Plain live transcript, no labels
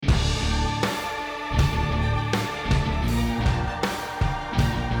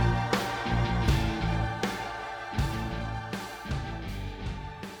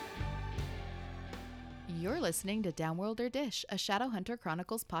listening to Downworld or Dish, a Shadowhunter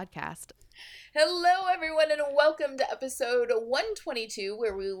Chronicles podcast. Hello, everyone, and welcome to episode 122,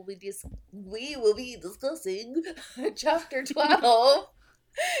 where we will be discussing chapter 12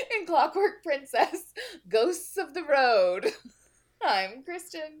 in Clockwork Princess: Ghosts of the Road. I'm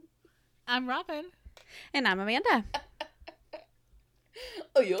Kristen. I'm Robin. And I'm Amanda.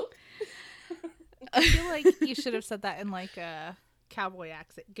 Oh, yeah? I feel like you should have said that in like a cowboy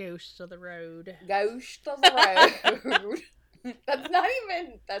accent. Ghosts of the Road. Ghost of the Road. That's not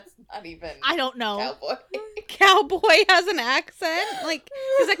even. I don't know. Cowboy. Cowboy has an accent? Like,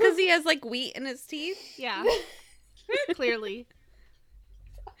 is that because he has like wheat in his teeth? Yeah. Clearly.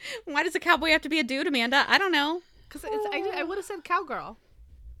 Why does a cowboy have to be a dude, Amanda? I don't know. Because I would have said cowgirl.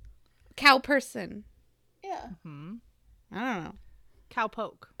 Cow person. Yeah. Mm-hmm. I don't know.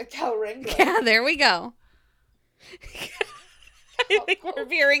 Cowpoke. A cow wrangler. Yeah, there we go. I think we're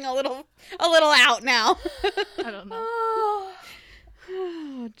veering a little out now. I don't know.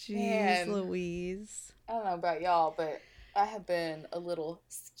 Oh, jeez, Man. Louise. I don't know about y'all, but I have been a little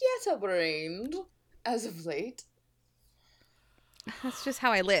scatterbrained as of late. That's just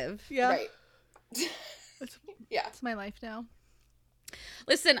how I live. Yeah. Right. Yeah. It's my life now.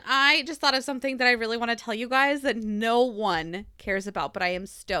 Listen, I just thought of something that I really want to tell you guys that no one cares about, but I am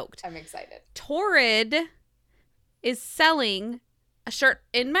stoked. I'm excited. Torrid is selling a shirt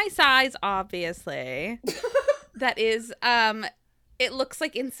in my size, obviously, that is, it looks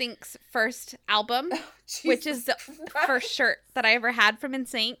like NSYNC's first album, which is the first shirt that I ever had from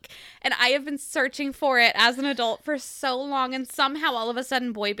NSYNC, and I have been searching for it as an adult for so long, and somehow all of a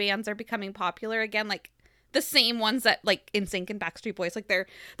sudden boy bands are becoming popular again, like the same ones that like NSYNC and Backstreet Boys, like they're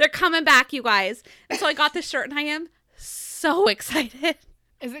coming back, you guys. And so I got this shirt and I am so excited.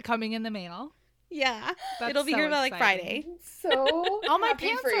 Is it coming in the mail? Yeah. That's It'll be so here by like exciting. Friday. So All my happy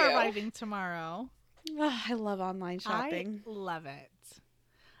pants for are you. arriving tomorrow. Oh, I love online shopping. I love it.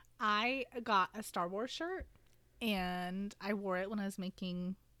 I got a Star Wars shirt and I wore it when I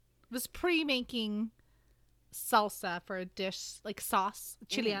was pre-making salsa for a dish, like sauce,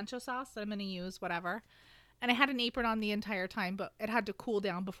 chili ancho sauce that I'm going to use, whatever. And I had an apron on the entire time, but it had to cool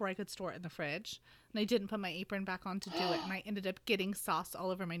down before I could store it in the fridge. And I didn't put my apron back on to do it. And I ended up getting sauce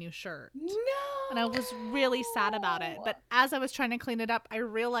all over my new shirt. No. And I was really sad about it. But as I was trying to clean it up, I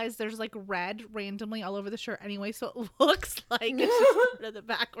realized there's like red randomly all over the shirt anyway. So it looks like it's just part of the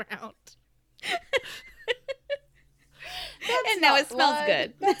background. And now not it smells blood.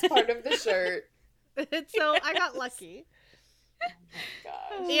 good. That's part of the shirt. So I got lucky.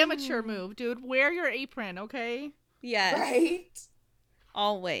 Gosh. Amateur move, dude. Wear your apron, okay? Yes. Right?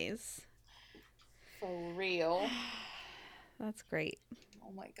 Always. For real. That's great.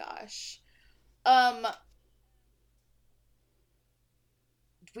 Oh my gosh.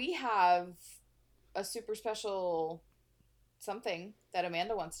 We have a super special something that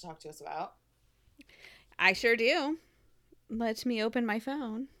Amanda wants to talk to us about. I sure do. Let me open my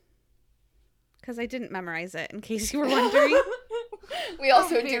phone. Because I didn't memorize it, in case you were wondering. We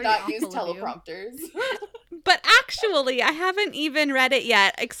also do very not use awful of you. teleprompters. But actually, I haven't even read it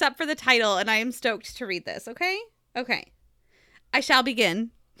yet, except for the title, and I am stoked to read this, okay? Okay. I shall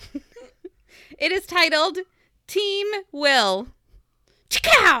begin. It is titled Team Will.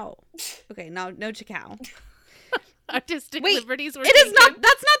 Chickow! Okay, no chickow. Artistic Wait, liberties were it is taken. not,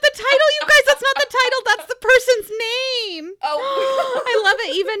 that's not the title, you guys, that's not the title, that's the person's name. Oh. I love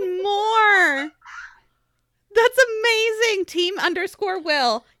it even more. That's amazing.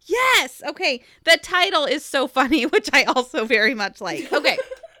 Team_Will. Yes. Okay. The title is so funny, which I also very much like. Okay.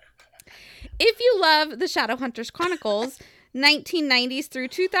 If you love the Shadowhunters Chronicles, 1990s through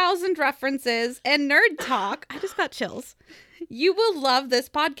 2000 references, and nerd talk, I just got chills. You will love this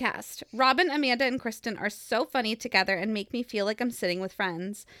podcast. Robin, Amanda, and Kristen are so funny together and make me feel like I'm sitting with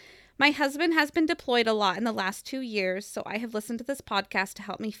friends. My husband has been deployed a lot in the last 2 years, so I have listened to this podcast to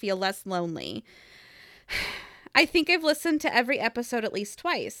help me feel less lonely. I think I've listened to every episode at least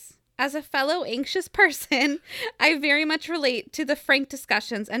twice. As a fellow anxious person, I very much relate to the frank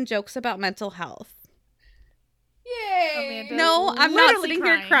discussions and jokes about mental health. Yay. Amanda No, is I'm not literally sitting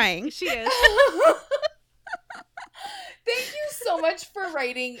here crying. She is. Thank you so much for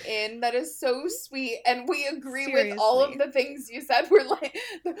writing in. That is so sweet. And we agree with all of Seriously. the things you said. We're like,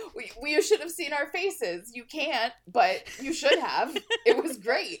 you should have seen our faces. You can't, but you should have. It was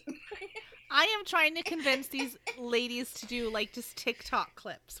great. I am trying to convince these ladies to do like just TikTok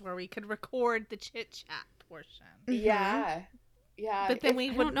clips where we could record the chit chat portion. Mhm. Yeah. Yeah. But then If- we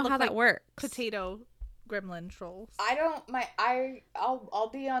I wouldn't don't know look how like that works. potato gremlin trolls. I'll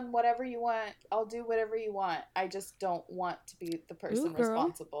be on whatever you want. I'll do whatever you want. I just don't want to be the person girl.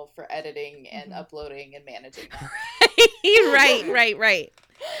 responsible for editing and uploading and managing that. Right.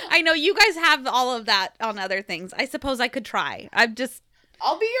 I know you guys have all of that on other things. I suppose I could try. I'll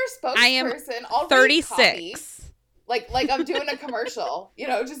be your spokesperson. I am I'll 36. Like I'm doing a commercial.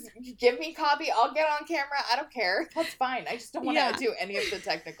 Just give me copy. I'll get on camera. I don't care. That's fine. I just don't want to do any of the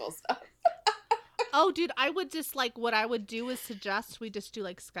technical stuff. Oh, dude, I would just what I would do is suggest we just do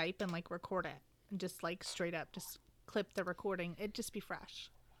Skype and record it and just straight up just clip the recording. It'd just be fresh.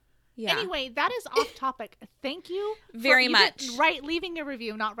 Yeah. Anyway, that is off topic. Thank you very much. Leaving a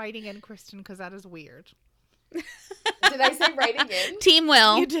review, not writing in, Kristen, because that is weird. Did I say writing in? Team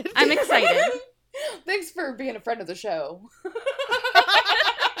Will. You did. I'm excited. Thanks for being a friend of the show. But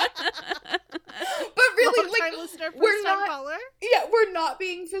really, Long-time listener, we're first-time not. caller. Yeah, we're not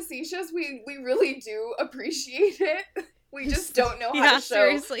being facetious. We really do appreciate it. We just don't know how to show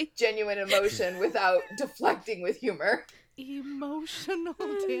seriously. genuine emotion without deflecting with humor. Emotional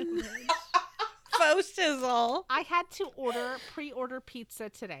damage. Faux shizzle. I had to pre-order pizza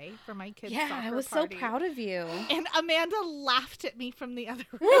today for my kids' Yeah, soccer I was party. so proud of you. And Amanda laughed at me from the other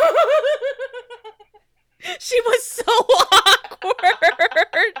room. She was so awkward.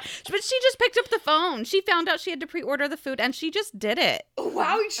 But she just picked up the phone. She found out she had to pre-order the food and she just did it.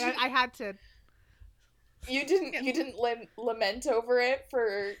 Wow, I had to. you didn't lament over it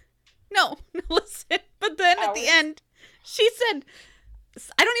for No, listen. But then at the end, she said,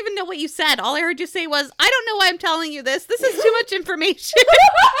 I don't even know what you said. All I heard you say was, I don't know why I'm telling you this. This is too much information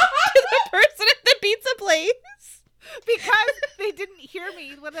to the person at the pizza place. Because they didn't hear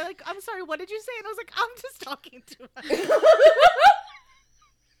me. When they're like, I'm sorry, what did you say? And I was like, I'm just talking to her.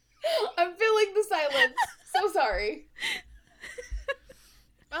 I'm feeling the silence. So sorry.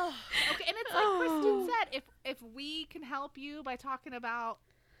 Oh, okay. And it's like Kristen said, if we can help you by talking about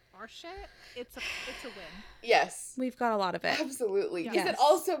our shit, it's a win. Yes. We've got a lot of it. Absolutely. Because Yes. it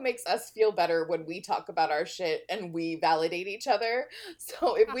also makes us feel better when we talk about our shit and we validate each other.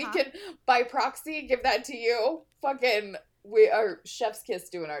 So if we can, by proxy, give that to you, we are chef's kiss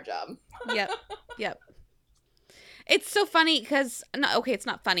doing our job. Yep. It's so funny because, it's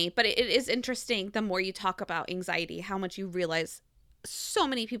not funny, but it is interesting the more you talk about anxiety, how much you realize so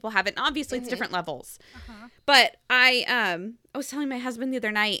many people have it. And obviously, it's different levels. But I was telling my husband the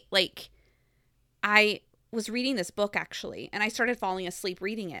other night, I was reading this book, actually, and I started falling asleep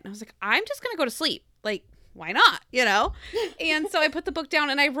reading it. And I was like, I'm just going to go to sleep. Why not? And so I put the book down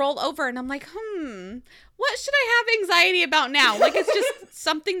and I roll over and I'm like, what should I have anxiety about now? It's just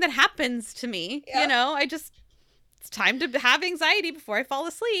something that happens to me, it's time to have anxiety before I fall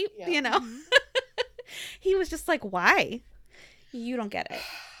asleep, He was just like, why? You don't get it.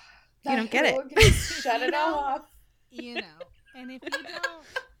 You don't get it. Shut it off. And if you don't,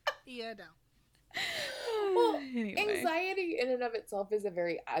 you don't. Well, Anyway. anxiety in and of itself is a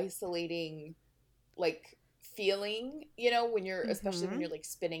very isolating, feeling, when you're, especially when you're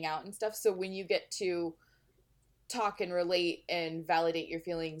spinning out and stuff. So when you get to talk and relate and validate your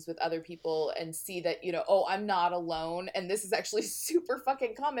feelings with other people and see that, I'm not alone. And this is actually super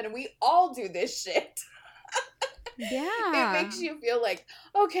fucking common. And we all do this shit. Yeah. It makes you feel like,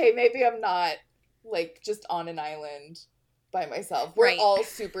 okay, maybe I'm not just on an island by myself. We're all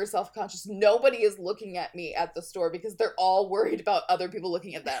super self-conscious. Nobody is looking at me at the store because they're all worried about other people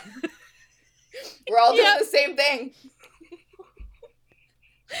looking at them. We're all doing the same thing.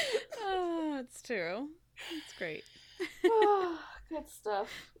 Oh, it's true. It's great. Good stuff.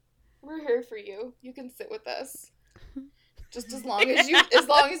 We're here for you. You can sit with us. Just as long as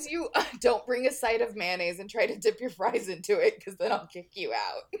you don't bring a side of mayonnaise and try to dip your fries into it, because then I'll kick you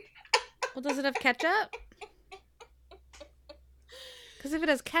out. Well, does it have ketchup? Because if it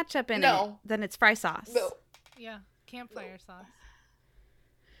has ketchup in it, then it's fry sauce. No. Yeah, campfire sauce.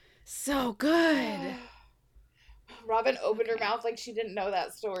 So good. Robin opened her mouth like she didn't know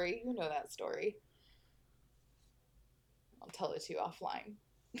that story. You know that story. I'll tell it to you offline.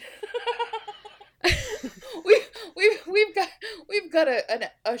 we've got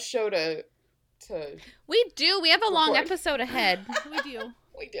a show to We do. We have a long record. episode ahead. We do.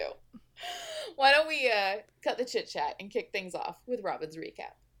 We do. Why don't we cut the chit chat and kick things off with Robin's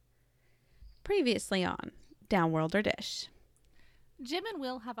recap? Previously on Downworld or Dish. Jim and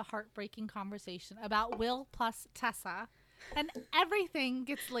Will have a heartbreaking conversation about Will plus Tessa, and everything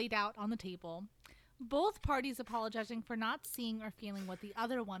gets laid out on the table. Both parties apologizing for not seeing or feeling what the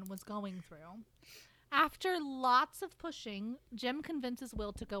other one was going through. After lots of pushing, Jim convinces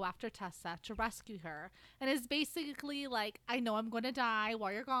Will to go after Tessa to rescue her and is basically like, I know I'm going to die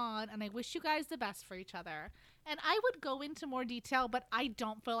while you're gone, and I wish you guys the best for each other. And I would go into more detail, but I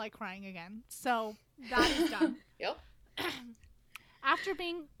don't feel like crying again. So that is done. Yep. After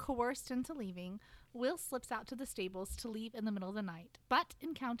being coerced into leaving, Will slips out to the stables to leave in the middle of the night, but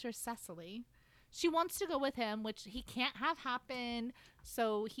encounters Cecily. She wants to go with him, which he can't have happen,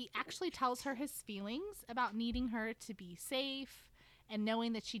 so he actually tells her his feelings about needing her to be safe and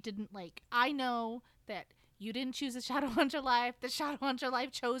knowing that she didn't, like, I know that you didn't choose a Shadowhunter life, the Shadowhunter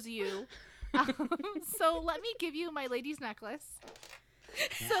life chose you. So let me give you my lady's necklace.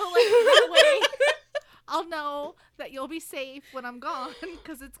 So, like, that way I'll know that you'll be safe when I'm gone,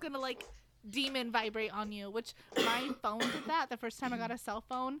 because it's going to, like, demon vibrate on you, which my phone did that the first time I got a cell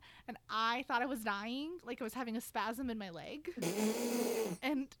phone, and I thought I was dying, like I was having a spasm in my leg.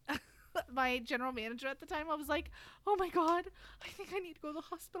 And my general manager at the time, I was like, oh my god, I think I need to go to the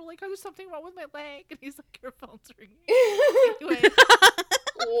hospital, like there's something wrong with my leg. And he's like, your phone's ringing. Anyway.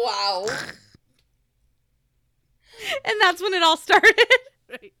 Wow. And that's when it all started.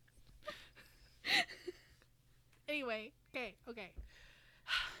 Right. Anyway, okay.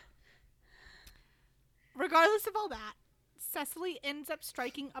 Regardless of all that, Cecily ends up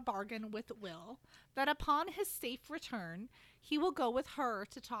striking a bargain with Will that upon his safe return, he will go with her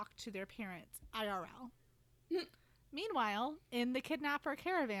to talk to their parents, IRL. Meanwhile, in the kidnapper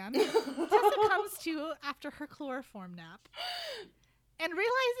caravan, Tessa comes to after her chloroform nap and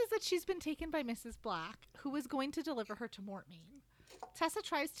realizes that she's been taken by Mrs. Black, who is going to deliver her to Mortmain. Tessa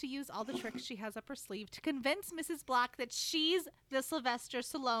tries to use all the tricks she has up her sleeve to convince Mrs. Black that she's the Sylvester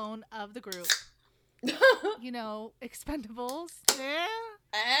Stallone of the group. You know, Expendables.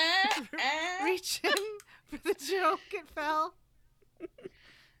 Reach in for the joke, it fell.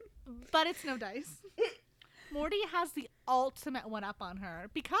 But it's no dice. Morty has the ultimate one up on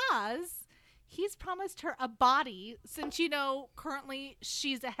her because he's promised her a body since, you know, currently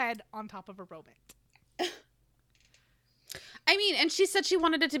she's a head on top of a robot. I mean, and she said she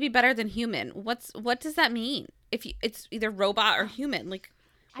wanted it to be better than human. What does that mean? If it's either robot or human, like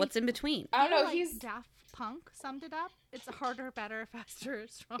what's in between? I don't know. Like He's Daft Punk summed it up. It's harder, better, faster,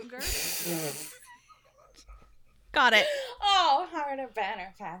 stronger. Got it. oh, harder,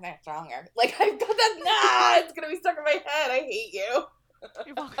 better, faster, stronger. Like I've got that. Nah, it's gonna be stuck in my head. I hate you.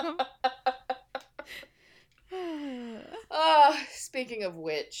 You're welcome. Speaking of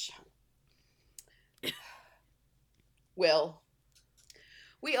which, Will.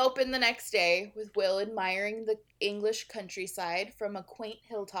 We open the next day with Will admiring the English countryside from a quaint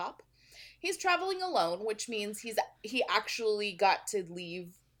hilltop. He's traveling alone, which means he actually got to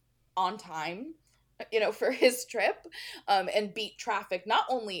leave on time, you know, for his trip, and beat traffic not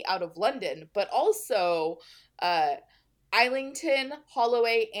only out of London, but also Islington,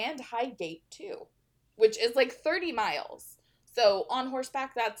 Holloway, and Highgate too, which is like 30 miles. So on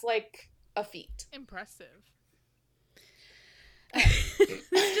horseback, that's like a feat. Impressive.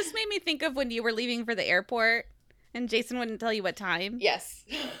 This just made me think of when you were leaving for the airport and Jason wouldn't tell you what time Yes.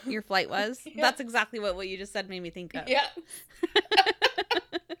 your flight was. Yeah. That's exactly what you just said made me think of. Yeah.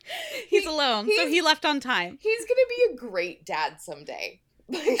 He's alone, so he left on time. He's gonna be a great dad someday.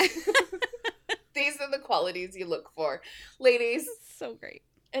 Like, these are the qualities you look for. Ladies So great.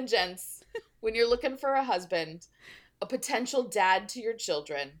 and gents, when you're looking for a husband, a potential dad to your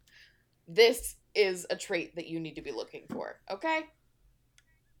children, this is a trait that you need to be looking for, okay?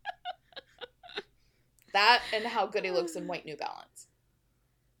 That and how good he looks in white New Balance.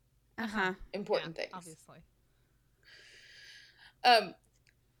 Uh-huh. Important things. Obviously.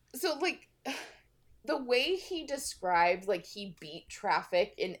 So, like, the way he described, like, he beat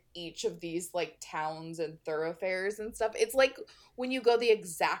traffic in each of these, like, towns and thoroughfares and stuff, it's like when you go the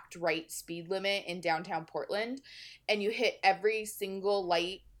exact right speed limit in downtown Portland and you hit every single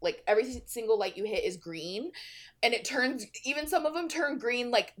light, like, every single light you hit is green, and it turns, even some of them turn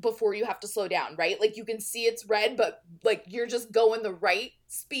green, like, before you have to slow down, right? Like, you can see it's red, but, like, you're just going the right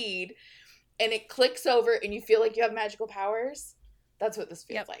speed, and it clicks over, and you feel like you have magical powers. That's what this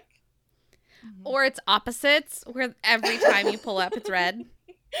feels like. Mm-hmm. Or it's opposites, where every time you pull up, it's red.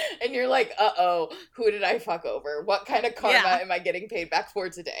 And you're like, uh-oh, who did I fuck over? What kind of karma am I getting paid back for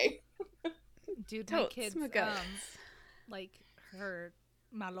today? Dude, my Totes, kids, my God. like, her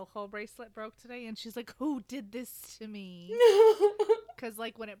Malojo bracelet broke today, and she's like, who did this to me? Because,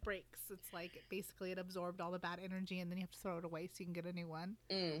 like, when it breaks, it's like, basically it absorbed all the bad energy, and then you have to throw it away so you can get a new one.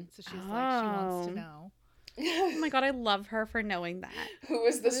 So she's like, she wants to know. Oh my god, I love her for knowing that. Who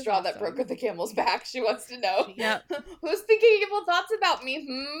was the That is straw that awesome. broke the camel's back? She wants to know. Yep. Who's thinking evil thoughts about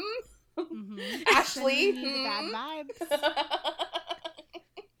me? Mm-hmm. Ashley. Sending you the bad vibes.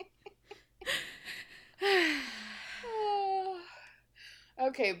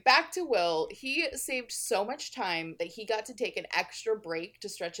 Okay, back to Will. He saved so much time that he got to take an extra break to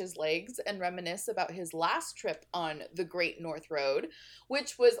stretch his legs and reminisce about his last trip on the Great North Road,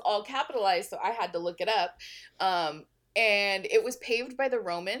 which was all capitalized, so I had to look it up. And it was paved by the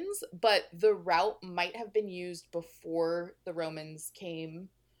Romans, but the route might have been used before the Romans came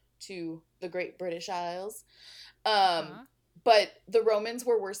to the Great British Isles. But the Romans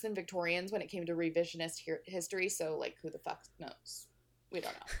were worse than Victorians when it came to revisionist history, so, like, who the fuck knows? We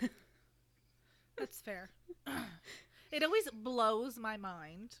don't know. That's fair. It always blows my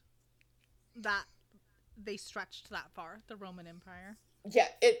mind that they stretched that far, the Roman Empire. Yeah,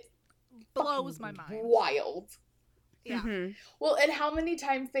 it Blows my mind. Wild. Yeah. Mm-hmm. Well, and how many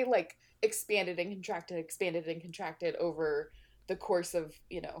times they, like, expanded and contracted over the course of,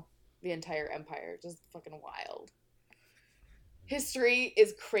 you know, the entire empire. Just fucking wild. History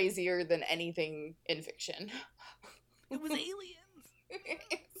is crazier than anything in fiction. It was aliens.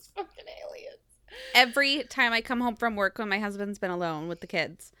 It's fucking aliens. Every time I come home from work when my husband's been alone with the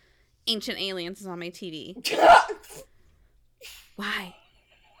kids, Ancient Aliens is on my TV. Why?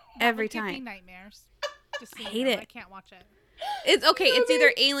 Every Give me time. nightmares. Just so I you hate know, it. I can't watch it. It's okay. It's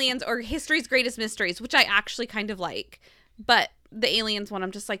either Aliens or History's Greatest Mysteries, which I actually kind of like. But the Aliens one,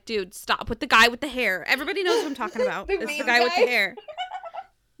 I'm just like, dude, stop with the guy with the hair. Everybody knows what I'm talking about. The It's the mean guy with the guy? hair.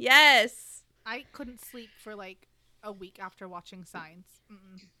 Yes. I couldn't sleep for like a week after watching Signs.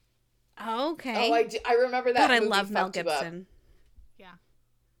 Mm-mm. Okay. Oh, I remember that God, I movie love Mel fucked you up. Gibson. Yeah.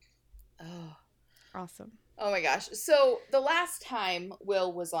 Oh. Awesome. Oh my gosh. So the last time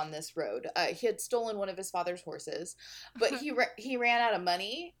Will was on this road, he had stolen one of his father's horses, but he ran out of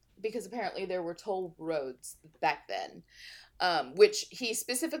money because apparently there were toll roads back then, which he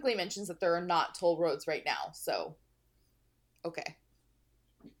specifically mentions that there are not toll roads right now. So, okay.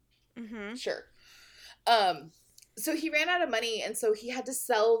 Mm-hmm. Sure. So he ran out of money, and so he had to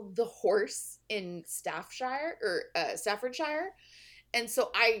sell the horse in Staffordshire. And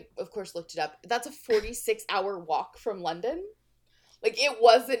so I, of course, looked it up. That's a 46-hour walk from London. Like, it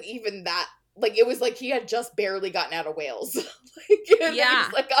wasn't even that. Like, it was like he had just barely gotten out of Wales. And Yeah. he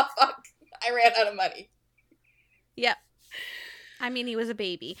was like, oh, fuck. I ran out of money. Yep. I mean, he was a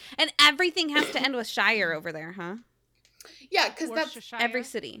baby. And everything has to end with Shire over there, huh? Yeah, because that's... Worcestershire. Every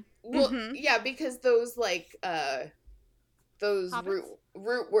city. Well, Mhm. yeah, because those, like, those Hobbits?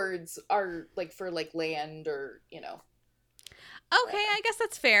 root words are, like, for, like, land or, you know. Okay, I guess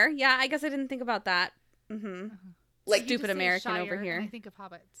that's fair. Yeah, I guess I didn't think about that. Mm-hmm. Like, You stupid just say American Shire, over and here. I think of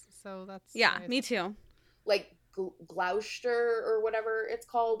hobbits, so that's Yeah, what I me said. too. like Gloucester or whatever it's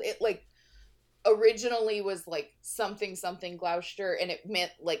called. It like originally was like something Gloucester, and it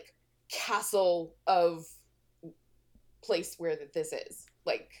meant like castle of place where this is.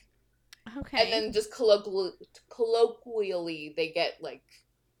 Like, Okay. and then just colloquially they get like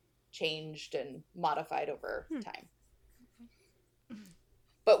changed and modified over time.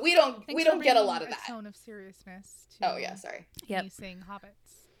 But we don't Thanks for get a bringing lot of a that. tone of seriousness to Oh yeah, sorry. Yep. me saying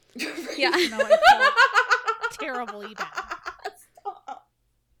hobbits. Yeah. No, I feel terribly bad. Stop.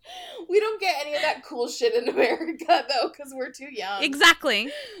 We don't get any of that cool shit in America though, because we're too young.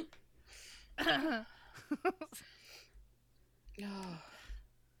 Exactly.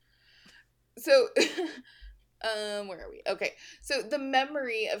 So, where are we? Okay, so the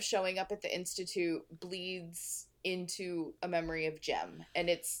memory of showing up at the Institute bleeds into a memory of Jem, and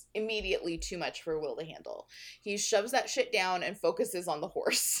it's immediately too much for Will to handle. He shoves that shit down and focuses on the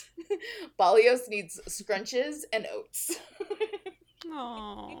horse. Balios needs scrunches and oats.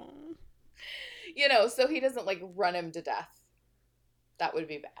 Oh. You know, so he doesn't, like, run him to death. That would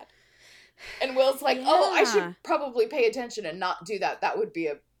be bad. And Will's like, oh, I Yeah. should probably pay attention and not do that. That would be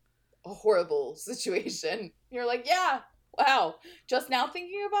a horrible situation. You're like, yeah, wow. Just now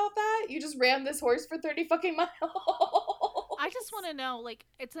thinking about that? You just ran this horse for 30 fucking miles. I just want to know, like,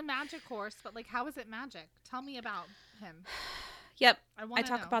 it's a magic horse, but like, how is it magic? Tell me about him. Yep. I I want to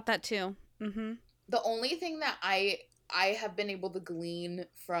talk know. about that too. Mm-hmm. The only thing that I have been able to glean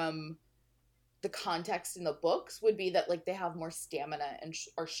from the context in the books would be that, like, they have more stamina and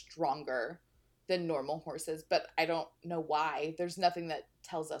are stronger than normal horses, but I don't know why. There's nothing that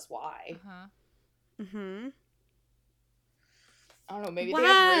tells us why. Uh-huh. Mm-hmm. I don't know, maybe they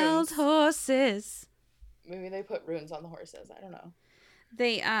have Wild runes. horses. Maybe they put runes on the horses. I don't know.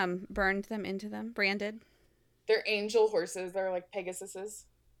 They burned them into them, branded. They're angel horses. They're like Pegasuses.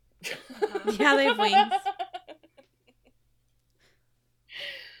 Yeah, they have wings.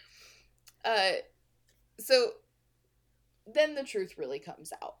 So then the truth really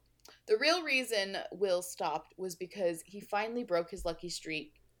comes out. The real reason Will stopped was because he finally broke his lucky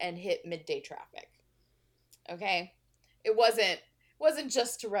streak and hit midday traffic. Okay? It wasn't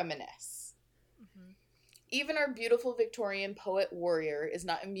just to reminisce. Mhm. Even our beautiful Victorian poet warrior is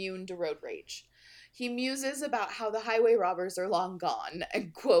not immune to road rage. He muses about how the highway robbers are long gone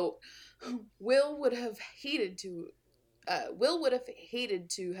and quote, Will would have hated to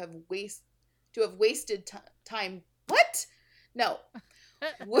have wasted time. What? No.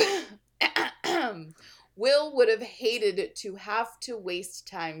 Will would have hated to have to waste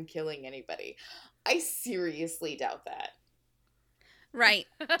time killing anybody. I seriously doubt that. Right.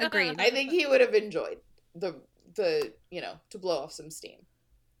 Agreed. I think he would have enjoyed the to blow off some steam.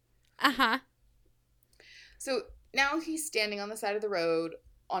 Uh-huh. So now he's standing on the side of the road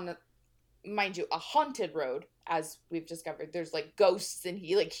on mind you, a haunted road, as we've discovered. There's like ghosts and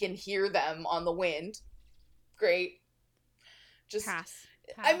he like can hear them on the wind. Great. Just Pass.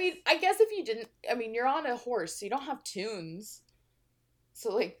 I mean, I guess if you didn't, I mean, you're on a horse, so you don't have tunes.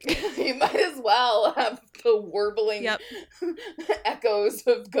 So, like, you might as well have the warbling echoes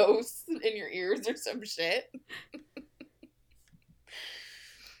of ghosts in your ears or some shit.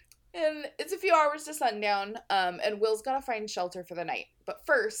 And it's a few hours to sundown, and Will's gotta find shelter for the night. But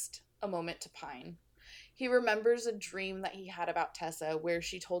first, a moment to pine. He remembers a dream that he had about Tessa where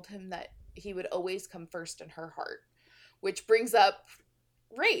she told him that he would always come first in her heart, which brings up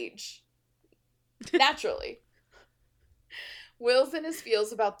rage. Naturally. Will's in his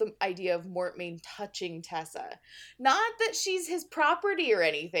feels about the idea of Mortmain touching Tessa. Not that she's his property or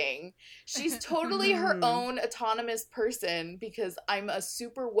anything. She's totally her own autonomous person because I'm a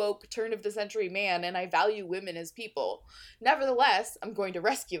super woke turn of the century man and I value women as people. Nevertheless, I'm going to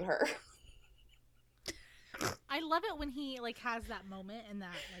rescue her. I love it when he like has that moment in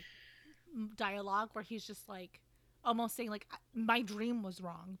that like dialogue where he's just like almost saying like my dream was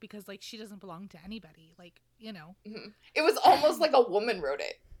wrong because like she doesn't belong to anybody, like, you know. Mm-hmm. It was almost like a woman wrote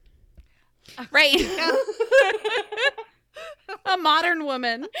it. Right. A modern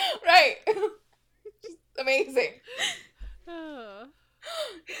woman. Right. Amazing.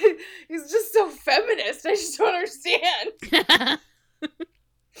 He's just so feminist. I just don't understand.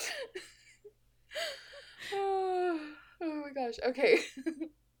 Oh my gosh. Okay.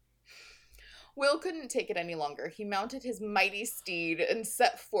 Will couldn't take it any longer. He mounted his mighty steed and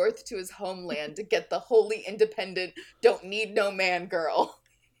set forth to his homeland to get the wholly independent, don't need no man girl.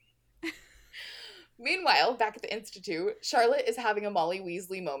 Meanwhile, back at the Institute, Charlotte is having a Molly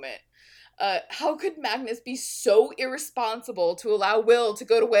Weasley moment. How could Magnus be so irresponsible to allow Will to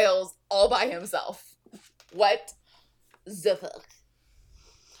go to Wales all by himself? What the fuck?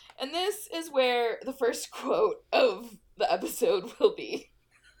 And this is where the first quote of the episode will be.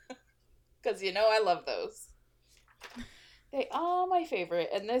 Because, you know, I love those. They are my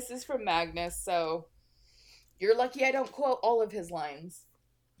favorite. And this is from Magnus, so you're lucky I don't quote all of his lines.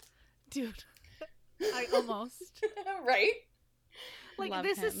 Dude, I almost. Right? Like, Love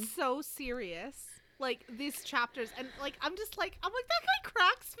this him. is so serious. Like, these chapters. And, like, I'm like, that guy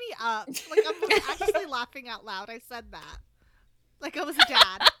cracks me up. Like, I'm just actually laughing out loud. I said that. Like, I was a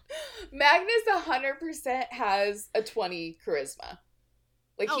dad. Magnus 100% has a 20 charisma.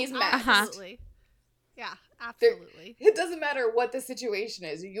 Like, he's maxed. Absolutely. Yeah, absolutely. It doesn't matter what the situation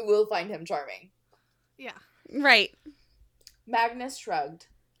is. You will find him charming. Yeah. Right. Magnus shrugged.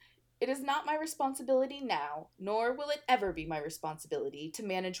 It is not my responsibility now, nor will it ever be my responsibility to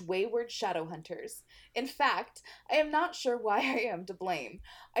manage wayward shadow hunters. In fact, I am not sure why I am to blame.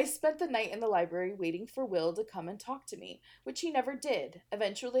 I spent the night in the library waiting for Will to come and talk to me, which he never did.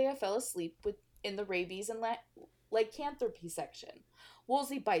 Eventually, I fell asleep in the rabies and lycanthropy section.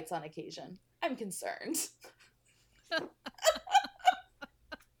 Wolsey bites on occasion. I'm concerned.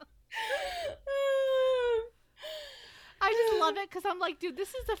 I just love it because I'm like, dude, this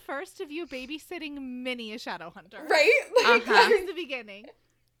is the first of you babysitting Minnie a shadow hunter. Right? Like, Since the beginning.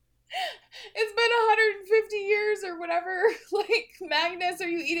 It's been 150 years or whatever. Like, Magnus, are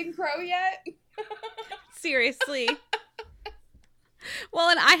you eating crow yet? Seriously. Well,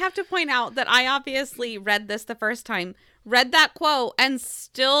 and I have to point out that I obviously read this the first time, read that quote, and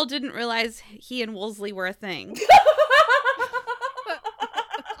still didn't realize he and Wolsey were a thing.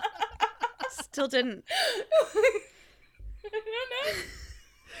 Still didn't. I don't know.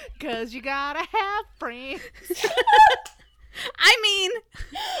 Because you gotta have friends. I mean,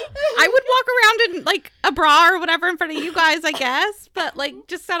 I would walk around in, like, a bra or whatever in front of you guys, I guess. But, like,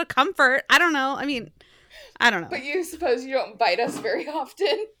 just out of comfort. I don't know. I mean, I don't know. But you suppose you don't bite us very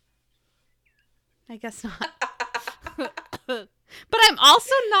often? I guess not. But I'm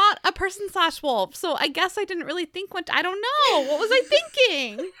also not a person / wolf, so I guess I didn't really think much. I don't know. What was I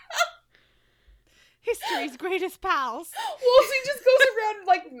thinking? History's greatest pals. Well, she just goes around,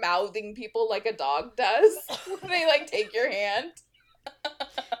 like, mouthing people like a dog does when they, like, take your hand.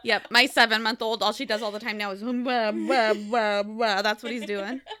 Yep, my 7-month-old, all she does all the time now is wah, wah, wah, wah. That's what he's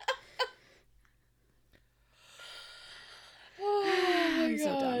doing. Oh, my I'm so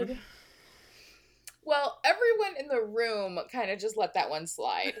God. dumb. Well, everyone in the room kind of just let that one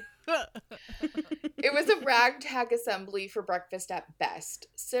slide. It was a ragtag assembly for breakfast at best.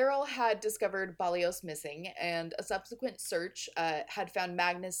 Cyril had discovered Balios missing, and a subsequent search had found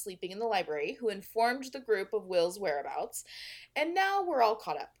Magnus sleeping in the library, who informed the group of Will's whereabouts. And now we're all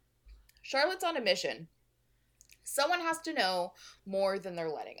caught up. Charlotte's on a mission. Someone has to know more than they're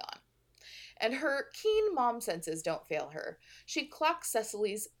letting on. And her keen mom senses don't fail her. She clocks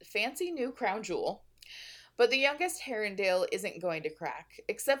Cecily's fancy new crown jewel. But the youngest Herondale isn't going to crack,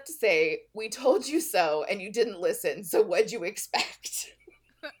 except to say, we told you so, and you didn't listen, so what'd you expect?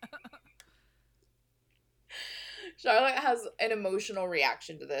 Charlotte has an emotional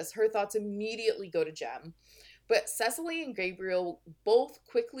reaction to this. Her thoughts immediately go to Jem. But Cecily and Gabriel both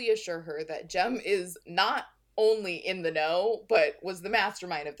quickly assure her that Jem is not only in the know, but was the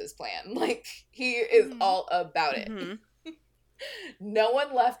mastermind of this plan. Like, he is all about it. Mm-hmm. No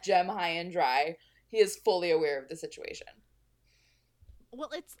one left Jem high and dry. He is fully aware of the situation. Well,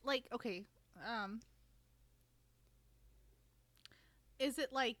 it's like, okay, is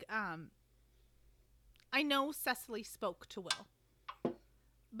it like, I know Cecily spoke to Will,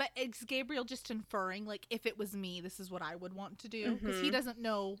 but is Gabriel just inferring, like, if it was me, this is what I would want to do? Because he doesn't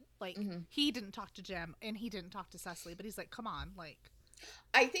know, like, he didn't talk to Jem, and he didn't talk to Cecily, but he's like, come on, like.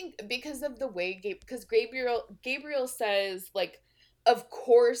 I think because of the way, because Gabriel says, like, of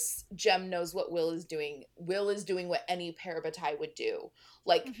course Jem knows what Will is doing. Will is doing what any parabatai would do.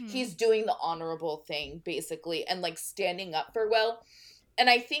 Like, he's doing the honorable thing, basically, and, like, standing up for Will. And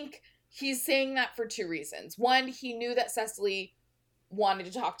I think he's saying that for two reasons. One, he knew that Cecily wanted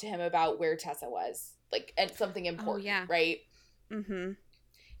to talk to him about where Tessa was, like, and something important, right? Mm-hmm.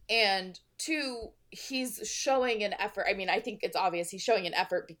 And two, he's showing an effort. I mean, I think it's obvious he's showing an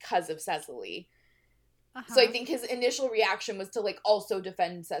effort because of Cecily. So I think his initial reaction was to, like, also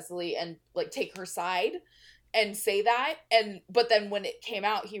defend Cecily and, like, take her side and say that. But then when it came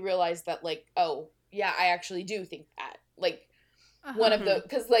out, he realized that, like, oh, yeah, I actually do think that. Like, one of the,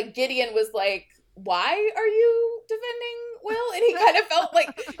 because, like, Gideon was like, why are you defending Will? And he kind of felt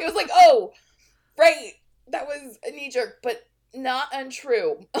like, it was like, oh, right, that was a knee jerk, but not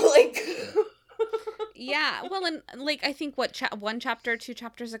untrue. Like, yeah, well, and, like, I think what 2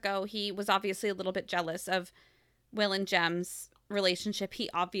 chapters ago, he was obviously a little bit jealous of Will and Jem's relationship. He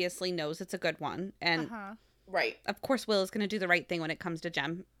obviously knows it's a good one, and right, of course Will is going to do the right thing when it comes to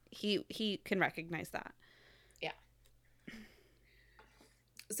Jem. He can recognize that. Yeah.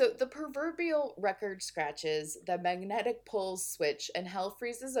 So the proverbial record scratches, the magnetic poles switch, and hell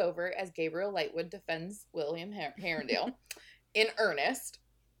freezes over as Gabriel Lightwood defends William Herondale in earnest.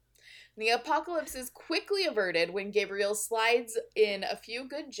 The apocalypse is quickly averted when Gabriel slides in a few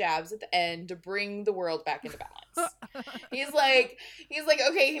good jabs at the end to bring the world back into balance. He's like,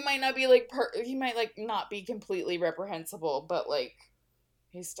 okay, he might not be like, he might, like, not be completely reprehensible, but, like,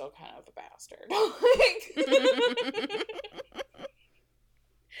 he's still kind of a bastard. Like,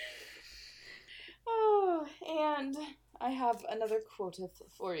 oh, and I have another quote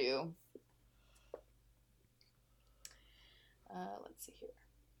for you. Let's see here.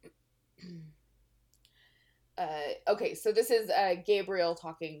 Okay, so this is Gabriel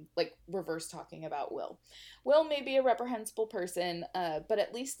talking, like, reverse talking about Will. Will may be a reprehensible person, but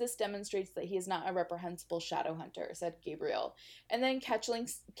at least this demonstrates that he is not a reprehensible shadow hunter, said Gabriel. And then catching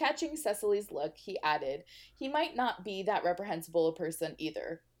Cecily's look, he added, he might not be that reprehensible a person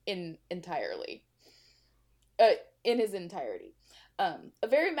either, in his entirety. A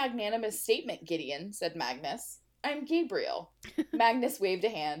very magnanimous statement, Gideon, said Magnus. I'm Gabriel. Magnus waved a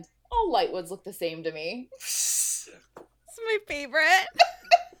hand. All Lightwoods look the same to me. It's my favorite.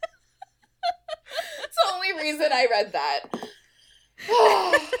 It's the only reason I read that.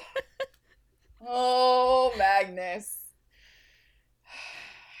 Oh, Magnus.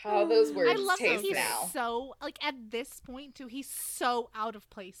 How those words I love that taste he's now. so, like, at this point, too, he's so out of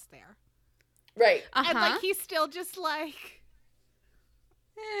place there. Right. And, like, he's still just like,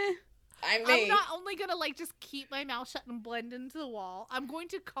 I'm not only gonna, like, just keep my mouth shut and blend into the wall. I'm going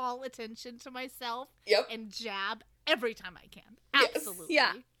to call attention to myself and jab every time I can. Absolutely.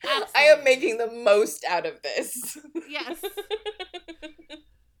 Yeah. Absolutely. I am making the most out of this. Yes.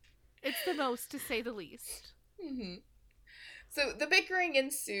 It's the most, to say the least. Mm-hmm. So the bickering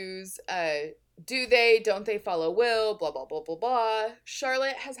ensues. Do they, don't they follow Will? Blah, blah, blah, blah, blah.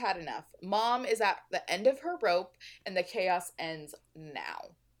 Charlotte has had enough. Mom is at the end of her rope, and the chaos ends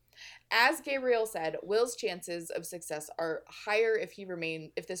now. As Gabriel said, Will's chances of success are higher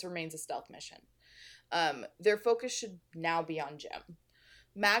if this remains a stealth mission. Their focus should now be on Jem.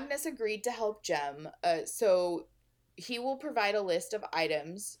 Magnus agreed to help Jem, so he will provide a list of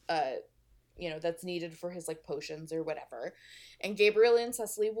items, that's needed for his, like, potions or whatever. And Gabriel and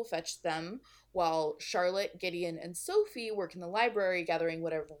Cecily will fetch them, while Charlotte, Gideon, and Sophie work in the library gathering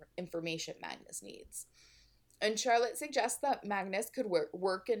whatever information Magnus needs. And Charlotte suggests that Magnus could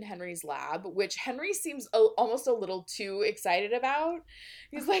work in Henry's lab, which Henry seems almost a little too excited about.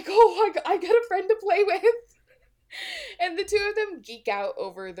 He's like, oh, I got a friend to play with. And the two of them geek out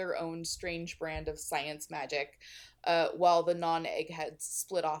over their own strange brand of science magic, while the non-eggheads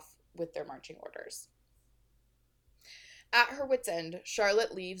split off with their marching orders. At her wit's end,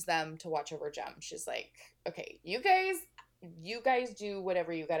 Charlotte leaves them to watch over Jem. She's like, okay, you guys do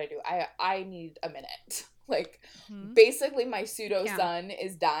whatever you gotta do. I need a minute. Like, basically my pseudo-son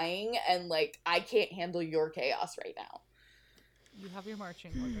is dying, and, like, I can't handle your chaos right now. You have your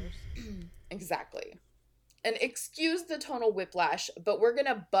marching orders. Exactly. And excuse the tonal whiplash, but we're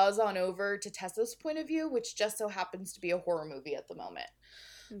gonna buzz on over to Tessa's point of view, which just so happens to be a horror movie at the moment.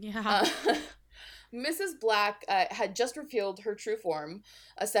 Yeah. Mrs. Black had just revealed her true form,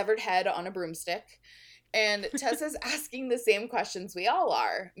 a severed head on a broomstick, and Tessa's asking the same questions we all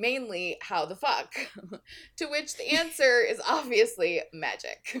are, mainly, how the fuck? To which the answer is obviously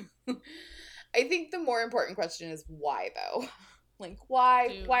magic. I think the more important question is why, though? Like,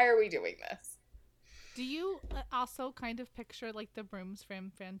 why are we doing this? Do you also kind of picture, like, the brooms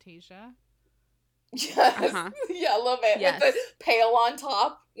from Fantasia? Yes. Uh-huh. Yeah, I love it. Yes. With the pail on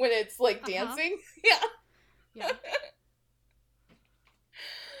top when it's, like, dancing. Yeah.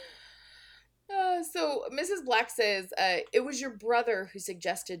 So Mrs. Black says, it was your brother who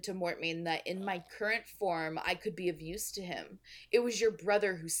suggested to Mortmain that in my current form I could be of use to him. It was your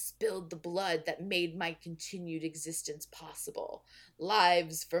brother who spilled the blood that made my continued existence possible.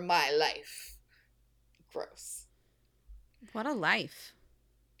 Lives for my life. Gross. What a life.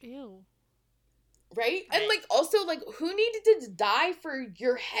 Ew. Right? And, like, also, like, who needed to die for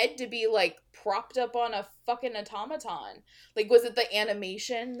your head to be, like, propped up on a fucking automaton? Like, was it the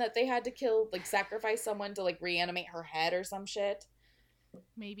animation that they had to kill, like, sacrifice someone to, like, reanimate her head or some shit?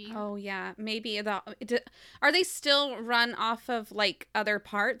 Maybe. Oh, yeah. Maybe. Are they still run off of, like, other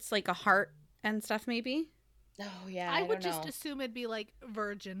parts? Like a heart and stuff, maybe? Oh, yeah. I would just assume it'd be, like,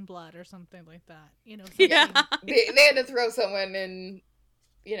 virgin blood or something like that. You know? Yeah. They had to throw someone in,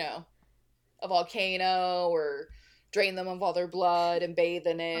 a volcano, or drain them of all their blood and bathe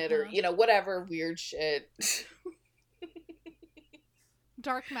in it, or, whatever weird shit.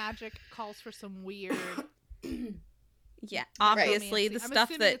 Dark magic calls for some weird... Yeah, obviously the stuff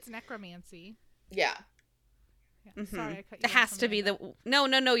that... it's necromancy. Yeah. Mm-hmm. Sorry, I cut you it has to be the...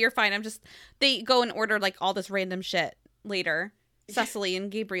 No, you're fine. They go and order, like, all this random shit later. Cecily and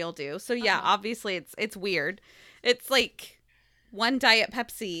Gabriel do. So, yeah, obviously it's weird. It's, like, 1 Diet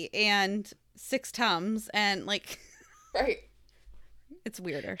Pepsi and 6 Tums and, like... Right. It's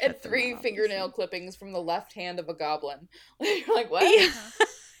weirder. And 3 fingernail clippings from the left hand of a goblin. You're like, what?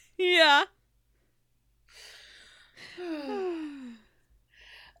 Yeah.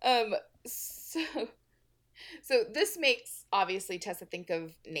 So this makes, obviously, Tessa think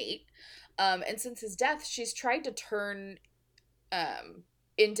of Nate. And since his death, she's tried to turn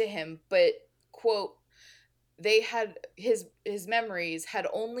into him, but, quote, they had his memories had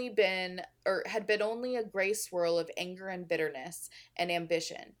been only a gray swirl of anger and bitterness and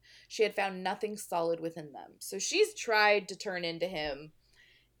ambition. She had found nothing solid within them. So she's tried to turn into him,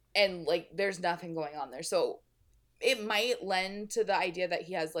 and, like, there's nothing going on there. So it might lend to the idea that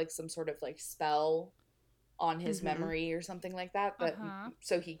he has, like, some sort of, like, spell on his memory or something like that, but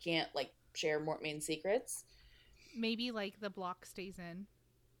so he can't, like, share Mortmain's secrets. Maybe, like, the block stays in.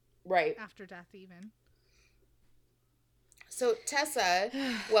 Right. After death, even. So Tessa,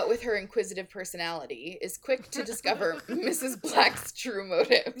 what with her inquisitive personality, is quick to discover Mrs. Black's true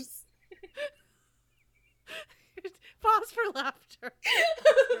motives. Pause for laughter.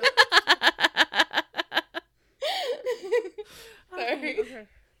 Sorry. Okay.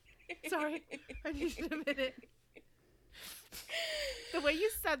 Sorry. I needed a minute. The way you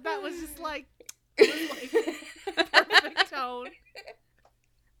said that was just like, perfect tone.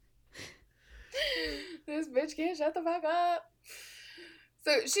 This bitch can't shut the fuck up.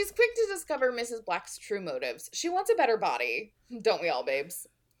 So she's quick to discover Mrs. Black's true motives. She wants a better body. Don't we all, babes?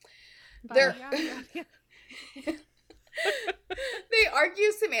 Yeah. They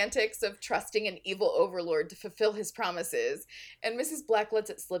argue semantics of trusting an evil overlord to fulfill his promises, and Mrs. Black lets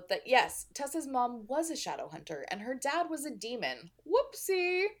it slip that yes, Tessa's mom was a shadow hunter and her dad was a demon.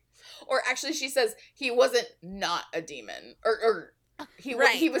 Whoopsie. Or actually she says he wasn't not a demon. Or he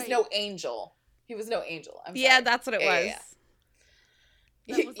was no angel. He was no angel. I'm sorry. Yeah, that's what it was. Yeah.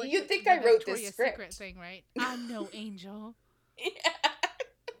 That was You'd think the I wrote Victoria's this script. Secret thing, right? I'm no angel. Yeah.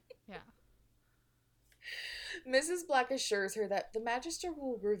 Yeah. Mrs. Black assures her that the Magister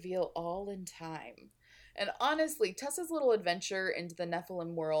will reveal all in time. And honestly, Tessa's little adventure into the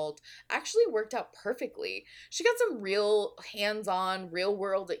Nephilim world actually worked out perfectly. She got some real hands-on,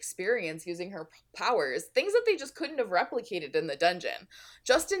 real-world experience using her powers, things that they just couldn't have replicated in the dungeon,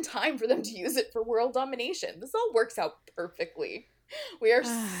 just in time for them to use it for world domination. This all works out perfectly. We are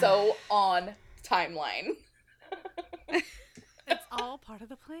so on timeline. It's all part of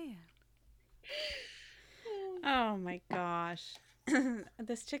the plan. Oh my gosh.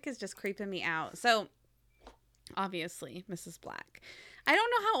 This chick is just creeping me out. So, obviously, Mrs. Black. I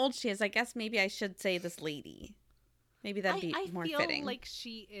don't know how old she is. I guess maybe I should say this lady. Maybe that'd be more fitting. I feel like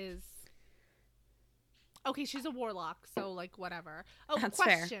she is... Okay, she's a warlock, so, like, whatever. Oh, That's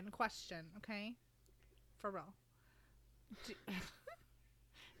question, okay? For real.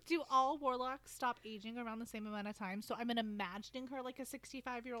 Do all warlocks stop aging around the same amount of time? So I'm imagining her like a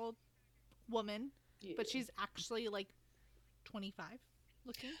 65-year-old woman, but she's actually like 25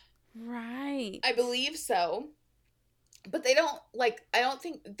 looking. Right. I believe so. But they don't, like, I don't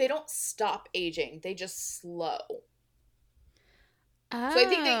think, they don't stop aging. They just slow. Oh. So I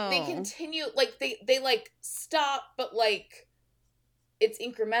think they continue, like, they like, stop, but, like, it's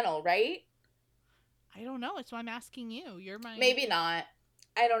incremental, right? I don't know. It's why I'm asking you. You're my... Maybe not.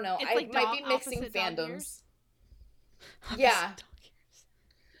 I don't know. It's I like might be mixing opposite dog fandoms. years. Yeah.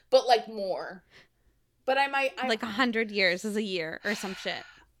 But, like, more. But I like 100 years is a year or some shit.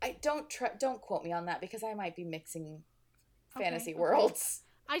 I don't quote me on that because I might be mixing fantasy Okay. worlds.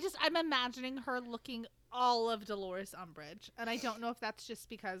 I'm imagining her looking all of Dolores Umbridge, and I don't know if that's just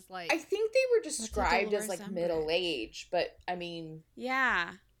because, like... I think they were described as, Dolores like, Umbridge? middle age, but, I mean...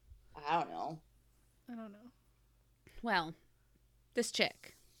 Yeah. I don't know. I don't know. Well, this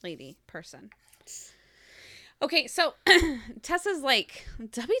chick, lady, person. Okay, so Tessa's like,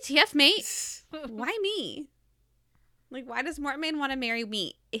 WTF, mate? Why me? Like, why does Mortmain want to marry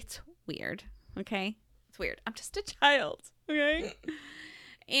me? It's weird, okay? It's weird. I'm just a child, okay?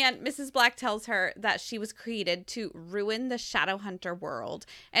 And Mrs. Black tells her that she was created to ruin the Shadowhunter world.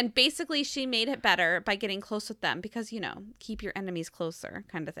 And basically, she made it better by getting close with them because, you know, keep your enemies closer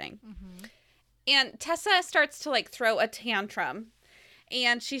kind of thing. Mm-hmm. And Tessa starts to, like, throw a tantrum.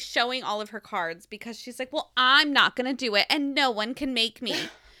 And she's showing all of her cards because she's like, well, I'm not going to do it and no one can make me.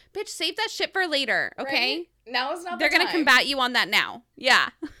 Bitch, save that shit for later, okay? Right? Now is not They're the time. going to combat you on that now. Yeah.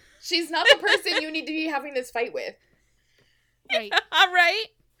 She's not the person you need to be having this fight with. Right. All right.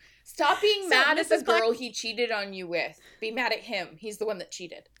 Stop being So mad at the Mrs. Black- girl he cheated on you with. Be mad at him. He's the one that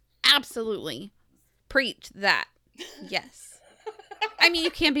cheated. Absolutely. Preach that. Yes. I mean,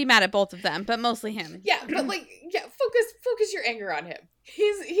 you can be mad at both of them, but mostly him. Yeah, but like, yeah, focus your anger on him.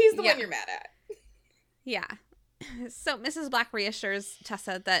 He's the one you're mad at. Yeah. So Mrs. Black reassures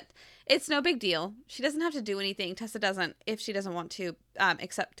Tessa that it's no big deal. She doesn't have to do anything. Tessa doesn't, if she doesn't want to,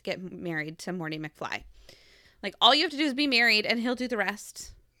 except get married to Morty McFly. Like, all you have to do is be married and he'll do the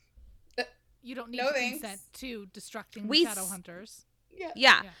rest. You don't need No to thanks. consent to destructing We the shadow hunters. Yeah.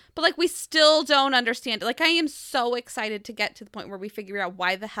 Yeah. Yeah. But, like, we still don't understand it. Like, I am so excited to get to the point where we figure out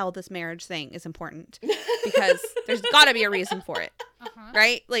why the hell this marriage thing is important. Because there's got to be a reason for it. Uh-huh.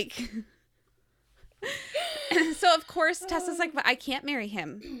 Right? Like, so of course Tessa's like, but I can't marry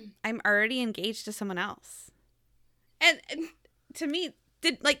him. I'm already engaged to someone else. And to me,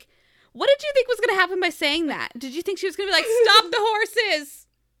 what did you think was going to happen by saying that? Did you think she was going to be like, stop the horses?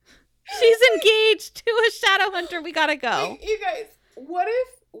 She's engaged to a shadow hunter. We got to go. You guys, what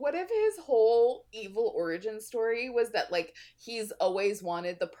if his whole evil origin story was that, like, he's always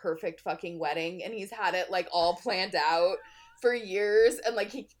wanted the perfect fucking wedding and he's had it, like, all planned out for years, and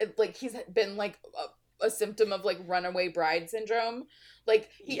like he's been like a symptom of like runaway bride syndrome. Like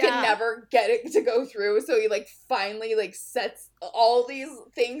he can never get it to go through, so he like finally like sets all these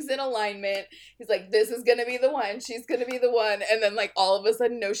things in alignment. He's like, this is gonna be the one, she's gonna be the one, and then like all of a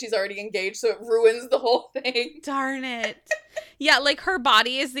sudden, no, she's already engaged, so it ruins the whole thing. Darn it. Yeah, like her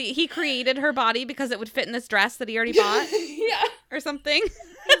body he created her body because it would fit in this dress that he already bought. Yeah. Or something.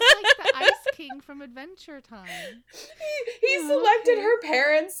 It's like the Ice King from Adventure Time. He selected her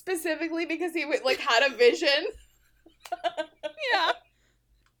parents specifically because he like had a vision. Yeah.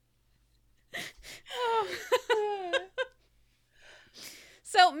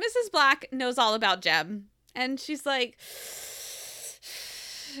 So Mrs. Black knows all about Jem, and she's like,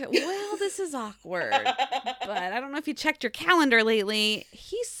 well, this is awkward, but I don't know if you checked your calendar lately.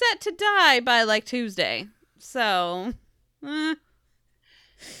 He's set to die by like Tuesday. So,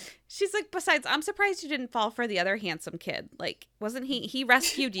 she's like, besides, I'm surprised you didn't fall for the other handsome kid. Like, wasn't he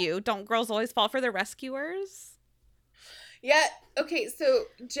rescued you? Don't girls always fall for their rescuers? Yeah, okay, so,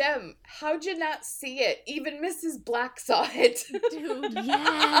 Jem, how'd you not see it? Even Mrs. Black saw it. Dude.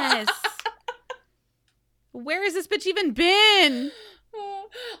 Yes. Where has this bitch even been?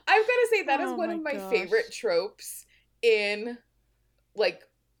 I've got to say, that is Oh one my of my gosh. favorite tropes in, like,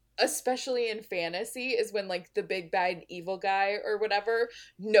 especially in fantasy, is when, like, the big bad evil guy or whatever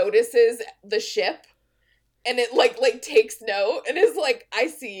notices the ship and it, like takes note and is like, I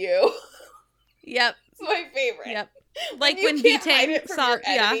see you. Yep. It's my favorite. Yep. Like you when can't hide V-Tang it from saw, your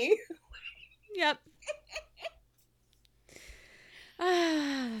enemy. Yep.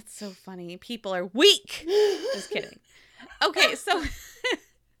 Ah, that's so funny. People are weak. Just kidding. Okay, so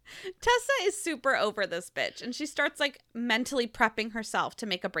Tessa is super over this bitch, and she starts like mentally prepping herself to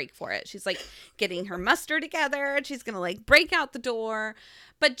make a break for it. She's like getting her muster together, and she's gonna like break out the door.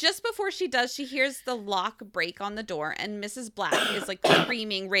 But just before she does, she hears the lock break on the door, and Mrs. Black is like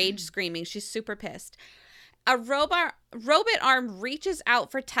screaming, rage screaming. She's super pissed. A robot arm reaches out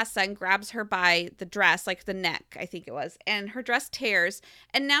for Tessa and grabs her by the dress, like the neck, I think it was, and her dress tears,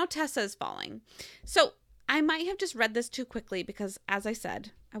 and now Tessa is falling. So I might have just read this too quickly because, as I said,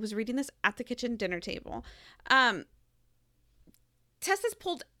 I was reading this at the kitchen dinner table. Tessa's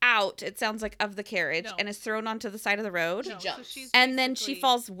pulled out, it sounds like, of the carriage No. and is thrown onto the side of the road, She jumps. she's and then she basically-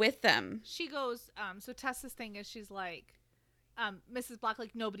 falls with them. She goes, so Tessa's thing is she's like, Mrs. Black,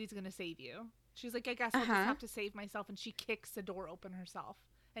 like, nobody's gonna save you. She's like, I guess I'll just Uh-huh. have to save myself, and she kicks the door open herself,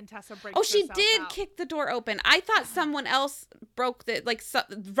 and Tessa breaks. Oh, she herself did out. kick the door open. I thought someone else broke the, like,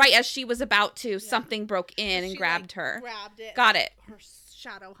 right as she was about to, something broke in and She, grabbed like, her. Grabbed it. Got it. Her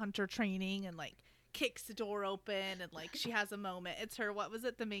shadow hunter training, and like kicks the door open, and like she has a moment. It's her, what was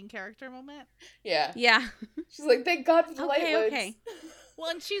it, the main character moment? Yeah. Yeah. She's like, thank God for the Okay, light okay. Well,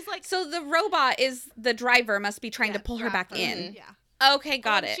 and she's like, So the robot is the driver must be trying to pull her grab back in. Yeah. Okay,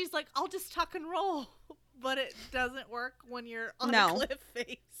 got And it. She's like, I'll just tuck and roll, but it doesn't work when you're on No. a cliff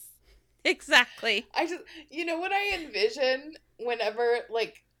face. Exactly. I just, you know what I envision whenever,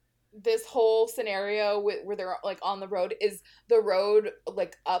 like, this whole scenario where they're, like, on the road is the road,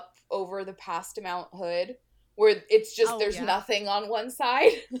 like, up over the past Mount Hood, where it's just, Oh, there's yeah. nothing on one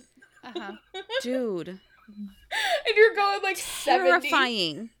side. Uh-huh. Dude. And you're going, like, 70,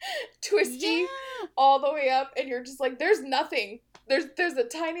 Terrifying. twisty, Yeah. all the way up, and you're just like, there's nothing. There's a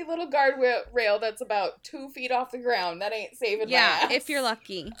tiny little guardrail that's about 2 feet off the ground. That ain't saving my Yeah, ass. if you're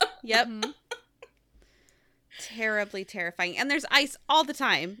lucky. Yep. Mhm. Terribly terrifying. And there's ice all the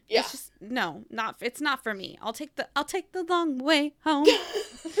time. Yeah. It's just it's not for me. I'll take the long way home.